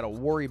 I don't even got to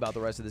worry about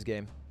the rest of this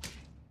game.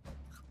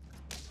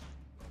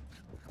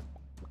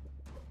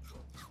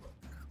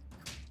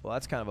 Well,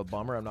 that's kind of a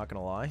bummer. I'm not going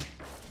to lie.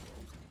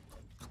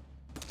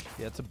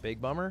 Yeah, it's a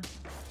big bummer.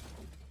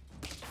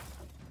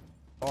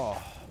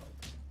 Oh.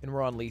 And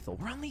we're on lethal.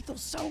 We're on lethal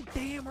so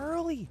damn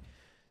early.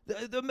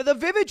 The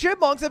Vivid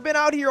Chipmunks have been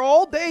out here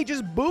all day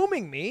just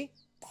booming me.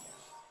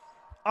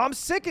 I'm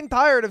sick and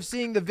tired of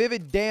seeing the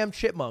Vivid damn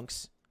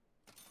Chipmunks.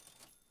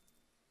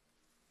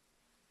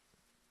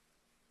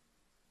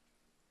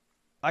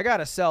 I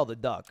gotta sell the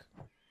Duck.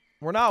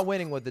 We're not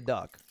winning with the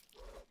Duck.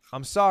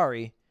 I'm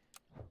sorry.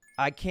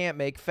 I can't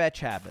make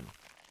fetch happen.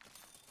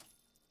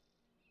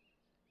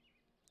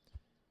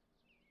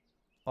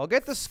 I'll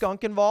get the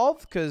Skunk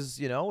involved, because,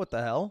 you know, what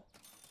the hell?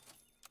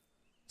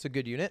 It's a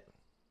good unit.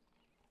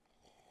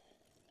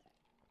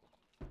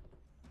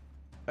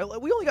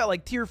 We only got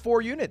like tier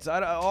 4 units.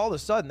 All of a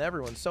sudden,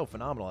 everyone's so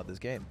phenomenal at this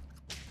game.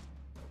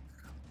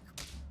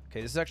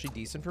 Okay, this is actually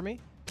decent for me.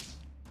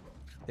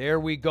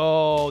 There we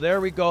go. There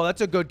we go.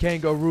 That's a good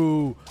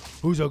Kangaroo.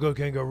 Who's a good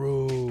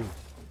Kangaroo?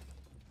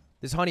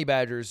 This Honey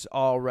Badger's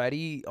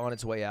already on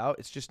its way out.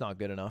 It's just not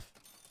good enough.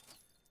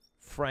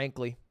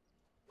 Frankly.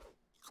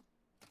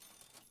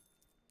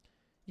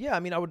 Yeah,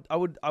 I mean, I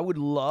would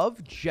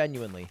love,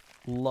 genuinely,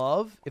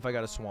 love if I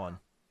got a Swan.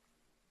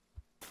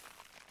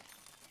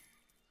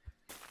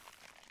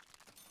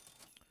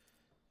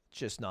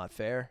 Just not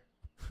fair.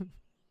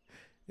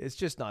 It's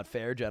just not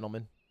fair,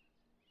 gentlemen.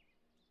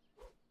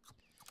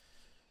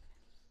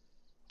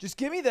 Just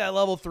give me that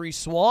level 3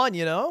 Swan,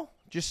 you know?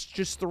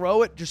 Just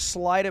throw it, just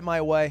slide it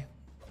my way.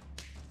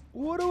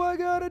 What do I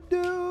gotta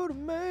do to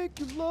make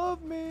you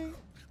love me?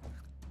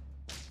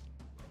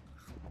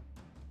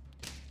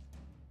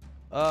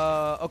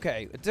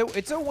 Okay,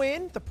 it's a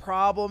win. The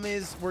problem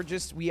is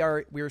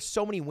we're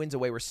so many wins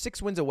away. We're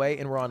 6 wins away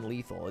and we're on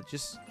lethal.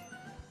 It's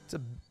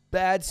a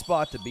bad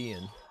spot to be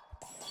in.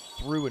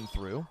 Through and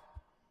through.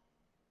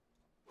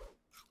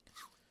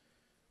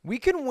 We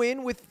can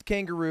win with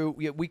Kangaroo.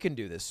 We can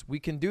do this. We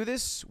can do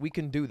this. We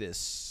can do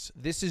this.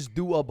 This is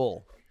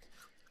doable.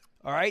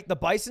 All right, the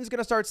Bison's going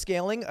to start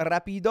scaling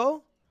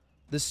rapido.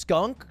 The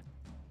Skunk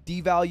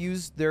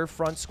devalues their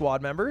front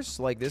squad members,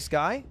 like this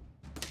guy.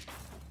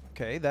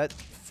 Okay, that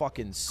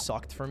fucking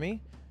sucked for me.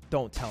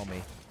 Don't tell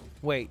me.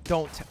 Wait,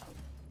 don't tell.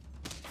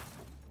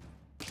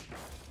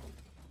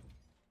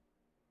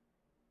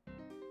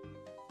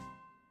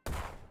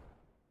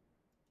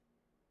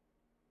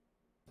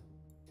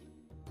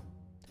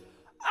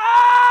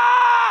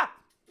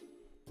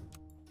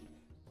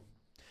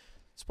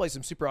 Let's play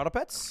some Super Auto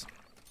Pets.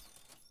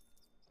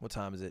 What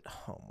time is it?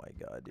 Oh my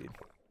god, dude.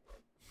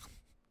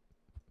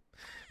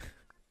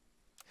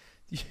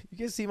 You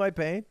guys see my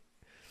pain?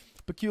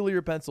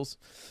 Peculiar pencils.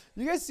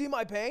 You guys see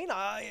my pain?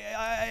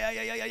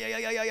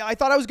 I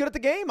thought I was good at the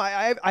game.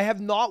 I have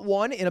not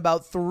won in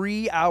about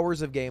 3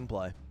 hours of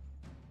gameplay.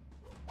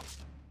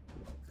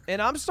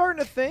 And I'm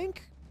starting to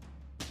think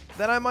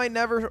that I might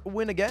never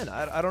win again.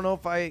 I don't know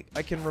if I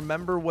can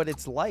remember what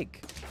it's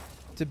like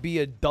to be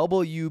a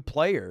W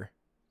player.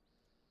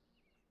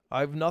 I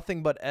have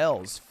nothing but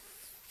L's.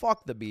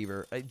 Fuck the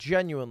beaver. I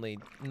genuinely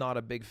not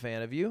a big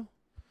fan of you.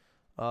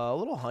 A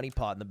little honey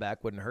pot in the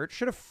back wouldn't hurt.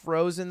 Should have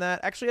frozen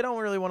that. Actually, I don't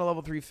really want a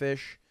level 3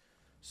 fish,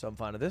 so I'm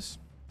fine with this.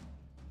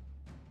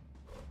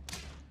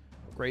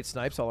 Great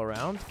snipes all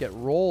around. Get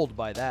rolled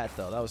by that,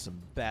 though. That was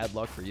some bad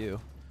luck for you.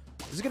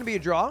 This is going to be a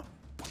draw.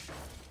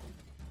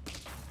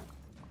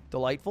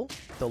 Delightful.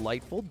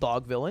 Delightful.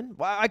 Dog villain.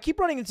 Wow, I keep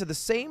running into the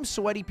same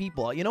sweaty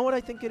people. You know what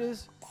I think it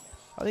is?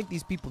 I think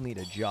these people need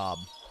a job.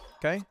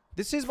 Okay?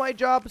 This is my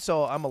job,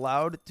 so I'm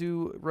allowed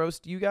to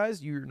roast you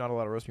guys. You're not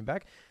allowed to roast me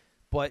back.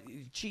 But,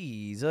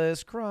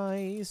 Jesus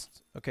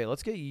Christ. Okay,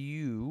 let's get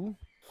you.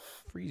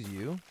 Freeze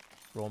you.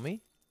 Roll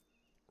me.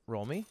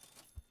 Roll me.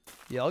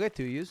 Yeah, I'll get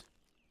 2 U's.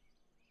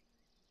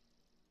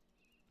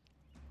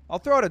 I'll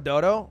throw out a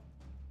dodo.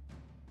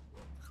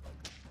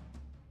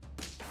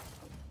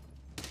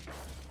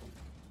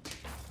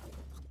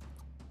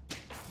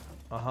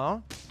 Uh-huh.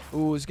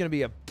 Ooh, it's going to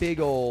be a big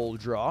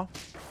old draw.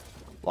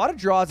 A lot of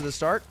draws at the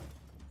start.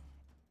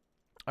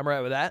 I'm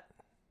right with that.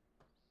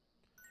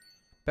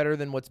 Better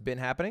than what's been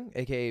happening,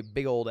 aka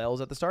big old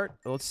L's at the start.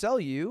 Let's sell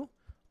you.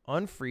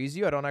 Unfreeze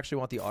you. I don't actually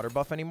want the otter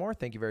buff anymore.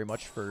 Thank you very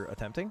much for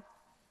attempting.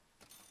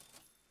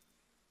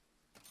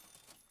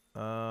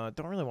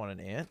 Don't really want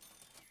an ant.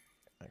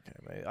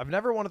 Okay, I've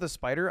never wanted the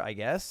spider, I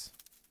guess.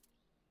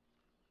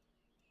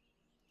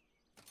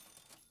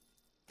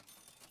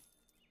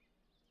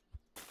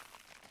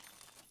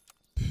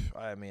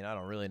 I mean, I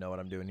don't really know what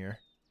I'm doing here.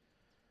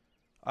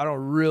 I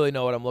don't really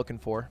know what I'm looking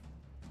for.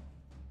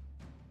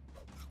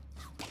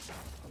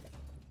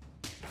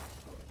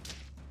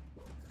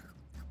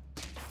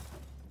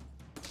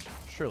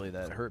 Surely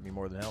that hurt me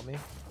more than helped me.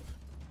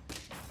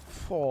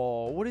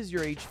 Oh, what is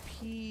your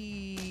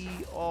HP?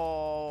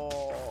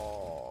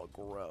 Oh,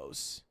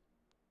 gross.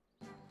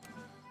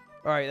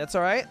 All right, that's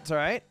all right. It's all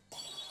right.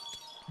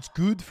 It's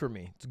good for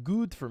me. It's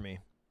good for me.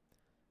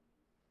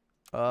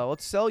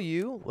 Let's sell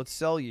you. Let's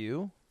sell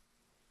you.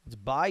 Let's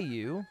buy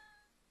you.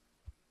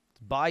 Let's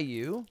buy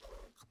you.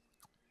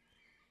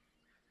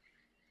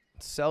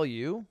 Let's sell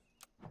you.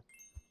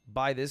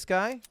 Buy this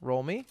guy.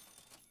 Roll me.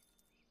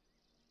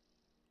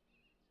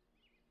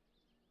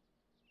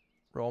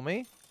 Roll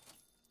me.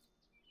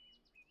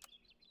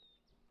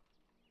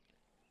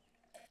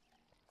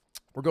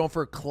 We're going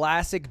for a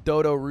classic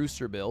Dodo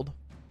Rooster build.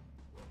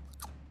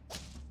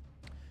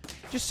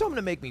 Just something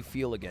to make me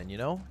feel again, you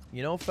know?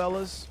 You know,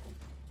 fellas?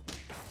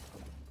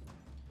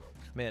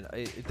 Man,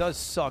 it does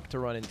suck to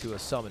run into a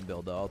summon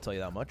build, though. I'll tell you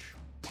that much.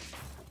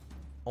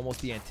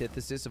 Almost the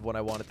antithesis of what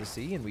I wanted to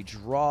see. And we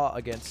draw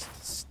against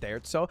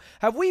Sterzo.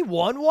 Have we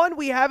won one?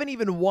 We haven't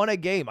even won a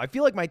game. I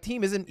feel like my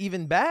team isn't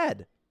even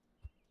bad.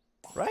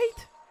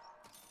 Right?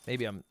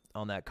 Maybe I'm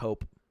on that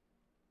cope.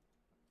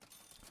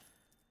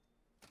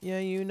 Yeah,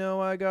 you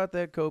know I got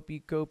that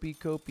copium.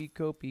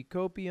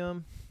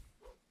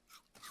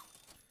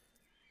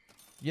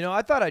 You know,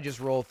 I thought I'd just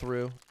roll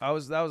through.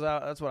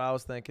 That's what I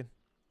was thinking.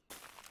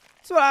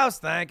 That's what I was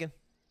thinking.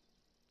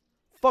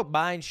 Fuck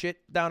buying shit.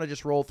 Down to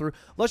just roll through.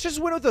 Let's just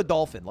win with a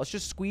dolphin. Let's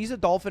just squeeze a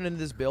dolphin into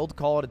this build.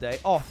 Call it a day.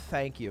 Oh,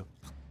 thank you.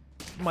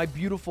 My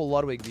beautiful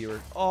Ludwig viewer.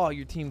 Oh,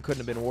 your team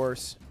couldn't have been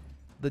worse.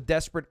 The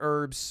Desperate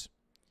Herbs.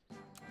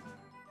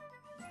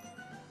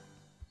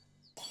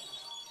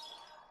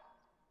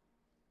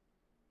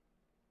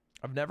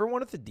 I've never won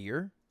with a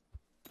deer.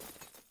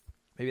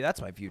 Maybe that's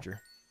my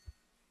future.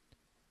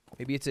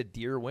 Maybe it's a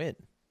deer win.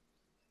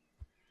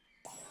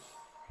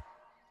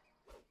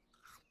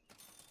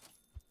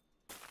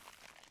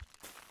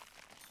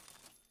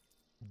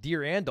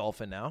 Deer and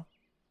dolphin now.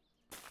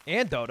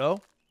 And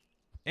dodo.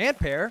 And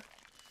pear.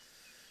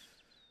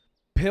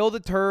 Pill the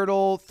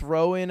turtle.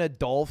 Throw in a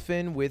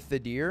dolphin with the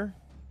deer.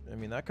 I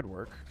mean, that could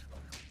work.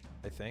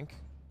 I think.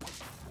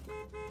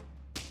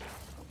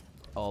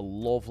 Oh,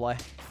 lovely.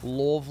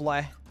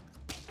 Lovely.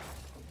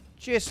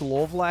 Just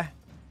lovely.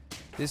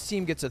 This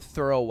team gets a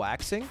thorough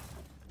waxing.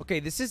 Okay,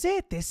 this is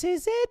it. This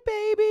is it,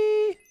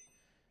 baby.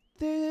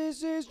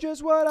 This is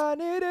just what I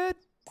needed.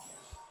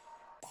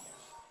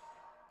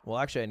 Well,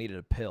 actually, I needed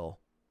a pill.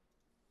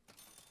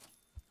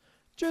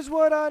 Just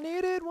what I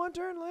needed. One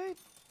turn late.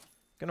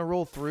 Gonna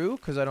roll through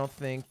because I don't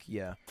think...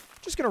 Yeah.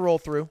 Just gonna roll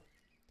through.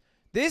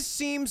 This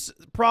seems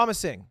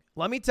promising.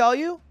 Let me tell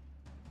you.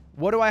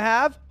 What do I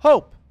have?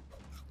 Hope.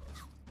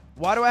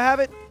 Why do I have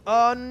it?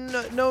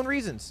 Unknown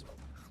reasons.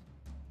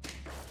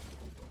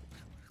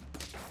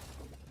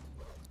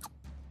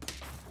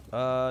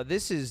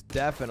 This is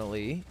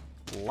definitely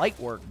light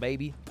work,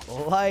 baby.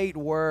 Light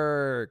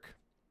work.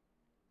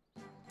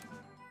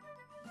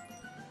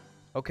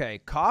 Okay,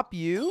 cop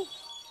you.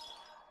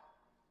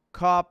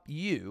 Cop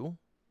you.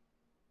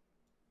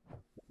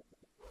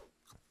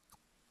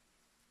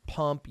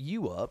 Pump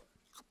you up.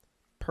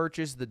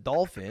 Purchase the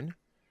dolphin.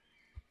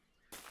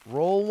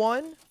 Roll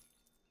one.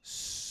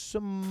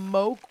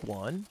 Smoke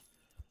one.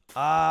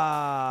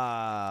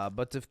 Ah,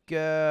 but of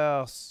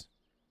course.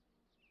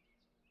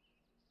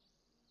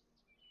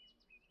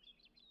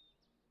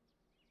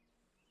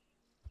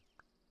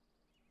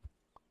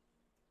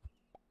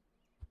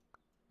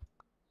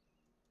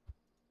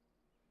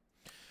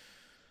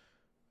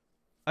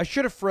 I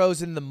should have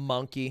frozen the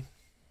monkey.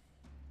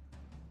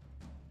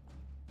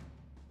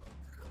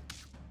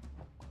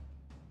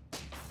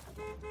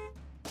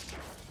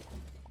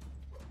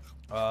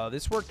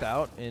 This worked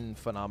out in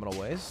phenomenal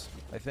ways,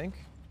 I think.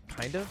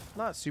 Kind of.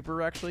 Not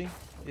super, actually.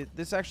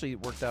 This actually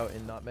worked out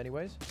in not many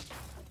ways.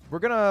 We're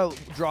going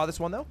to draw this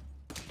one, though.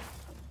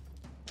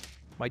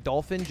 My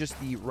dolphin, just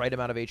the right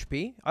amount of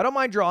HP. I don't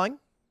mind drawing.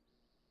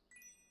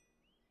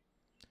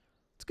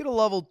 Let's get a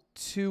level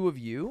 2 of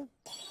you.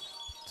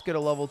 Let's get a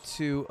level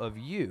 2 of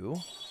you.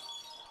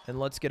 And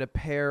let's get a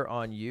pair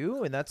on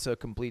you. And that's a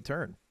complete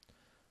turn.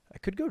 I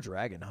could go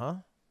dragon, huh?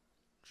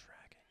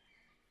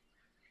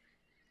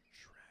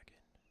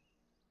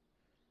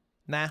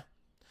 Nah.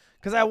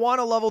 Because I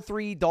want a level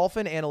 3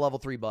 dolphin and a level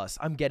 3 bus.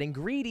 I'm getting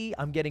greedy.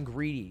 I'm getting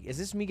greedy. Is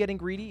this me getting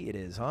greedy? It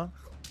is, huh?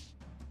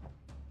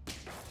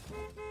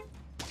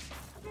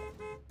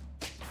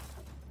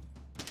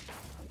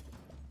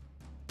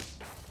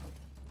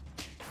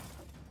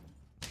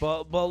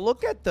 But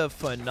look at the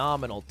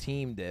phenomenal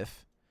team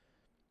diff.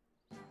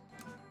 I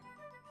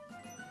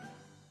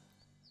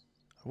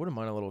wouldn't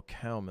mind a little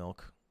cow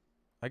milk.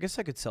 I guess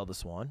I could sell the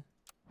swan.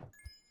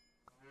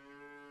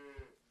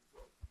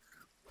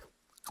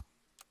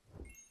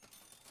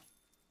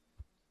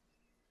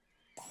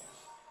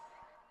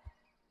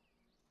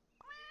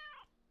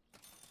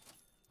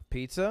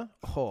 Pizza?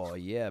 Oh,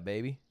 yeah,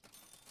 baby.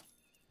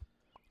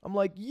 A I'm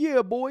like,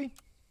 yeah, boy.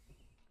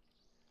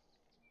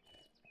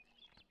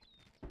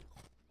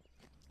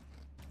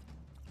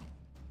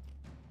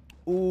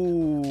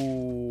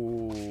 Ooh.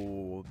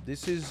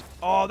 This is...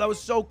 Oh, that was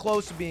so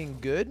close to being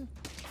good.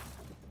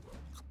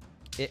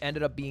 It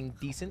ended up being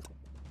decent.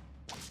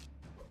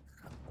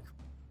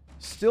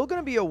 Still going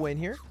to be a win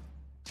here.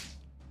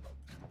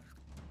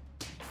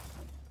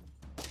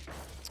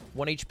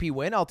 1 HP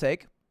win, I'll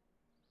take.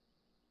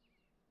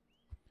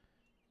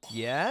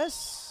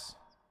 Yes.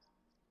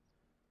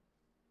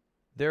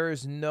 There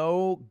is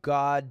no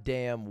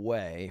goddamn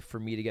way for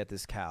me to get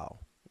this cow,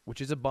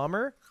 which is a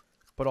bummer,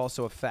 but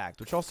also a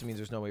fact, which also means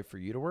there's no way for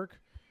you to work.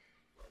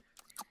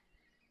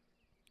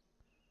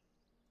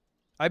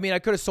 I mean, I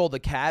could have sold the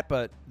cat,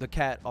 but the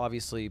cat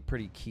obviously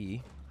pretty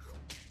key.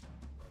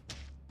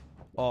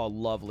 Oh,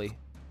 lovely.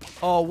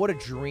 Oh, what a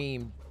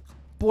dream.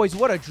 Boys,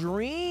 what a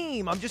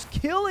dream. I'm just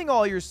killing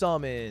all your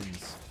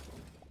summons.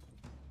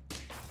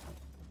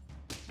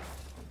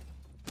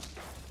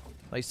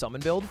 Nice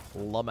summon build.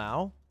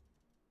 Lamau.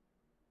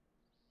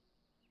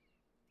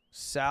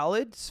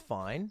 Salad's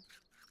fine.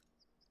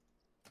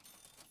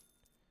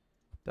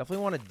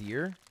 Definitely want a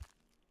deer.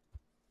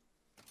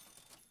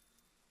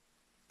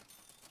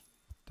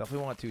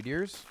 Definitely want 2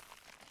 deers.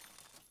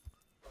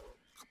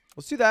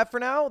 Let's do that for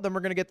now. Then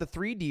we're going to get the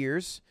 3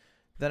 deers.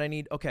 Then I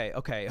need... Okay,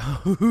 okay.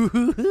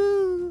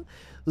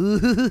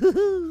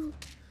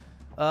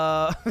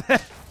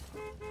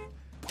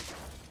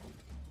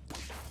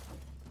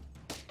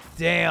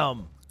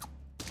 Damn.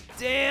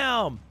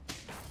 Damn.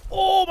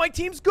 Oh, my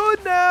team's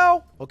good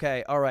now.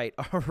 Okay, all right,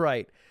 all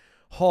right.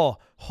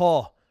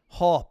 Pause.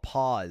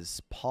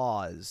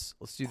 Pause.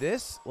 Let's do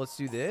this. Let's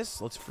do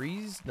this. Let's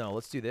freeze. No,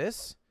 let's do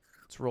this.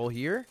 Let's roll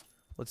here.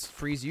 Let's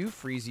freeze you.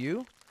 Freeze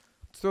you.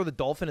 Let's throw the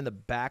dolphin in the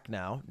back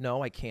now.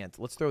 No, I can't.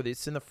 Let's throw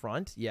this in the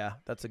front. Yeah,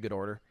 that's a good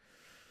order.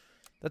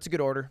 That's a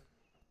good order.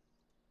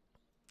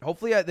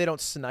 Hopefully they don't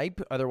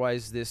snipe.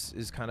 Otherwise, this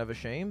is kind of a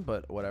shame,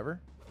 but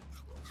whatever.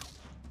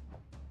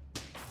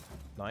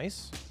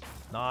 Nice.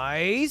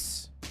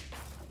 Nice.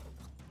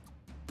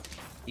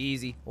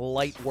 Easy.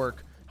 Light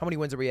work. How many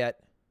wins are we at?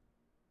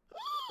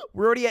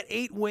 We're already at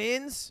 8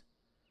 wins?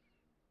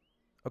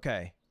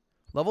 Okay.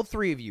 Level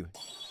 3 of you.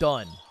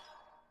 Done.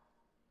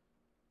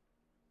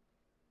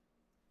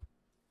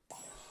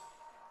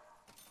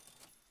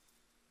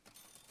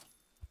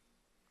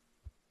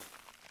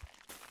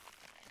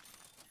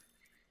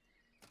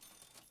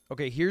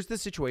 Okay, here's the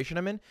situation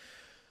I'm in.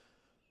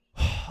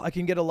 I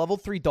can get a level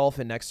 3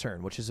 dolphin next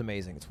turn, which is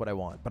amazing. It's what I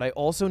want. But I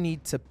also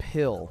need to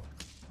pill.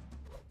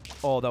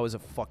 Oh, that was a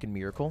fucking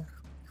miracle.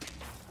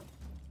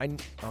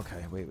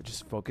 Okay, wait,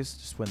 just focus.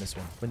 Just win this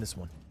one. Win this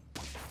one.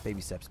 Baby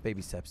steps,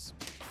 baby steps.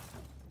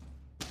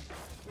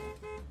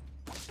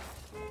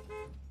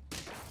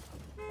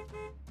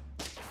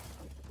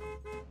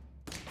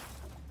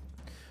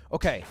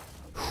 Okay.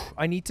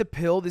 I need to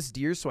pill this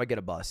deer so I get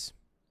a bus.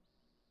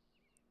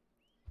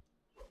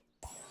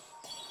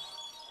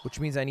 Which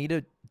means I need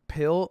to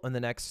pill in the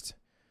next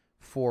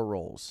 4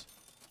 rolls.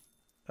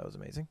 That was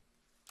amazing.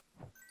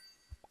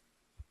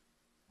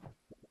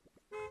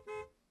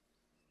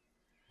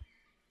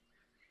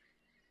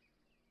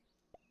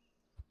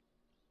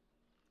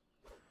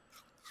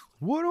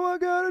 What do I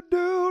gotta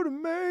do to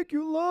make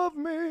you love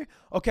me?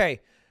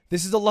 Okay,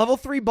 this is a level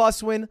 3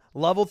 bus win,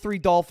 level 3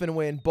 dolphin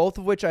win, both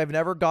of which I've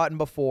never gotten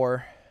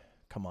before.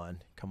 Come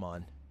on, come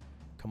on.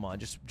 Come on,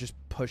 just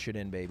push it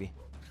in, baby.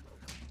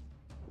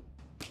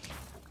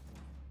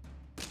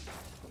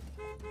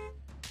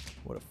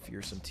 What a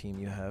fearsome team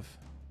you have.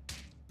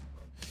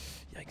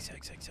 Yikes,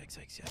 yikes, yikes, yikes,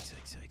 yikes, yikes,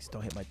 yikes, yikes.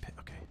 Don't hit my pin.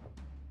 Okay.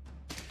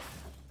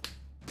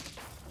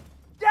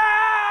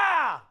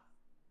 Yeah!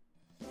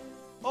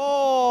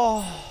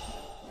 Oh.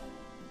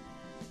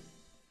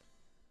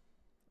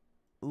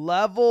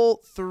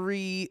 Level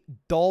 3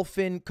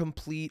 dolphin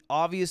complete.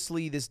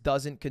 Obviously, this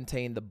doesn't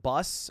contain the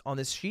bus on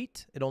this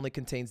sheet. It only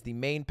contains the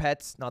main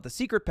pets, not the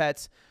secret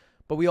pets.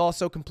 But we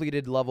also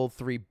completed level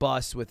 3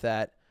 bus with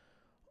that.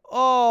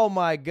 Oh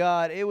my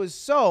god, it was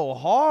so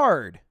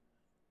hard.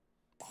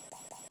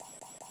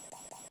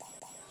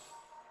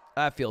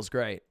 That feels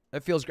great.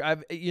 That feels great.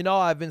 You know,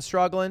 I've been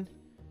struggling.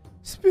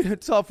 It's been a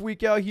tough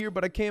week out here,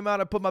 but I came out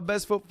and put my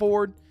best foot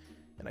forward,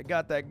 and I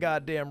got that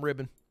goddamn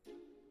ribbon.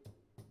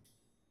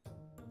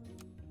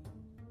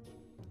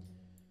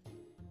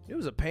 It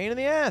was a pain in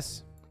the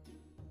ass.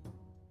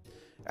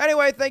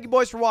 Anyway, thank you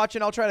boys for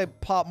watching. I'll try to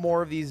pop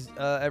more of these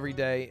every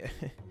day.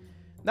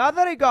 Now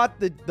that I got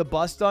the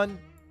bus done,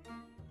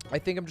 I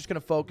think I'm just going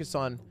to focus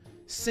on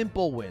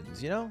simple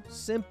wins, you know?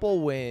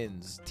 Simple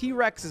wins.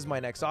 T-Rex is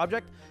my next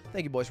object.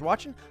 Thank you boys for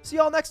watching. See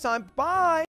y'all next time. Bye!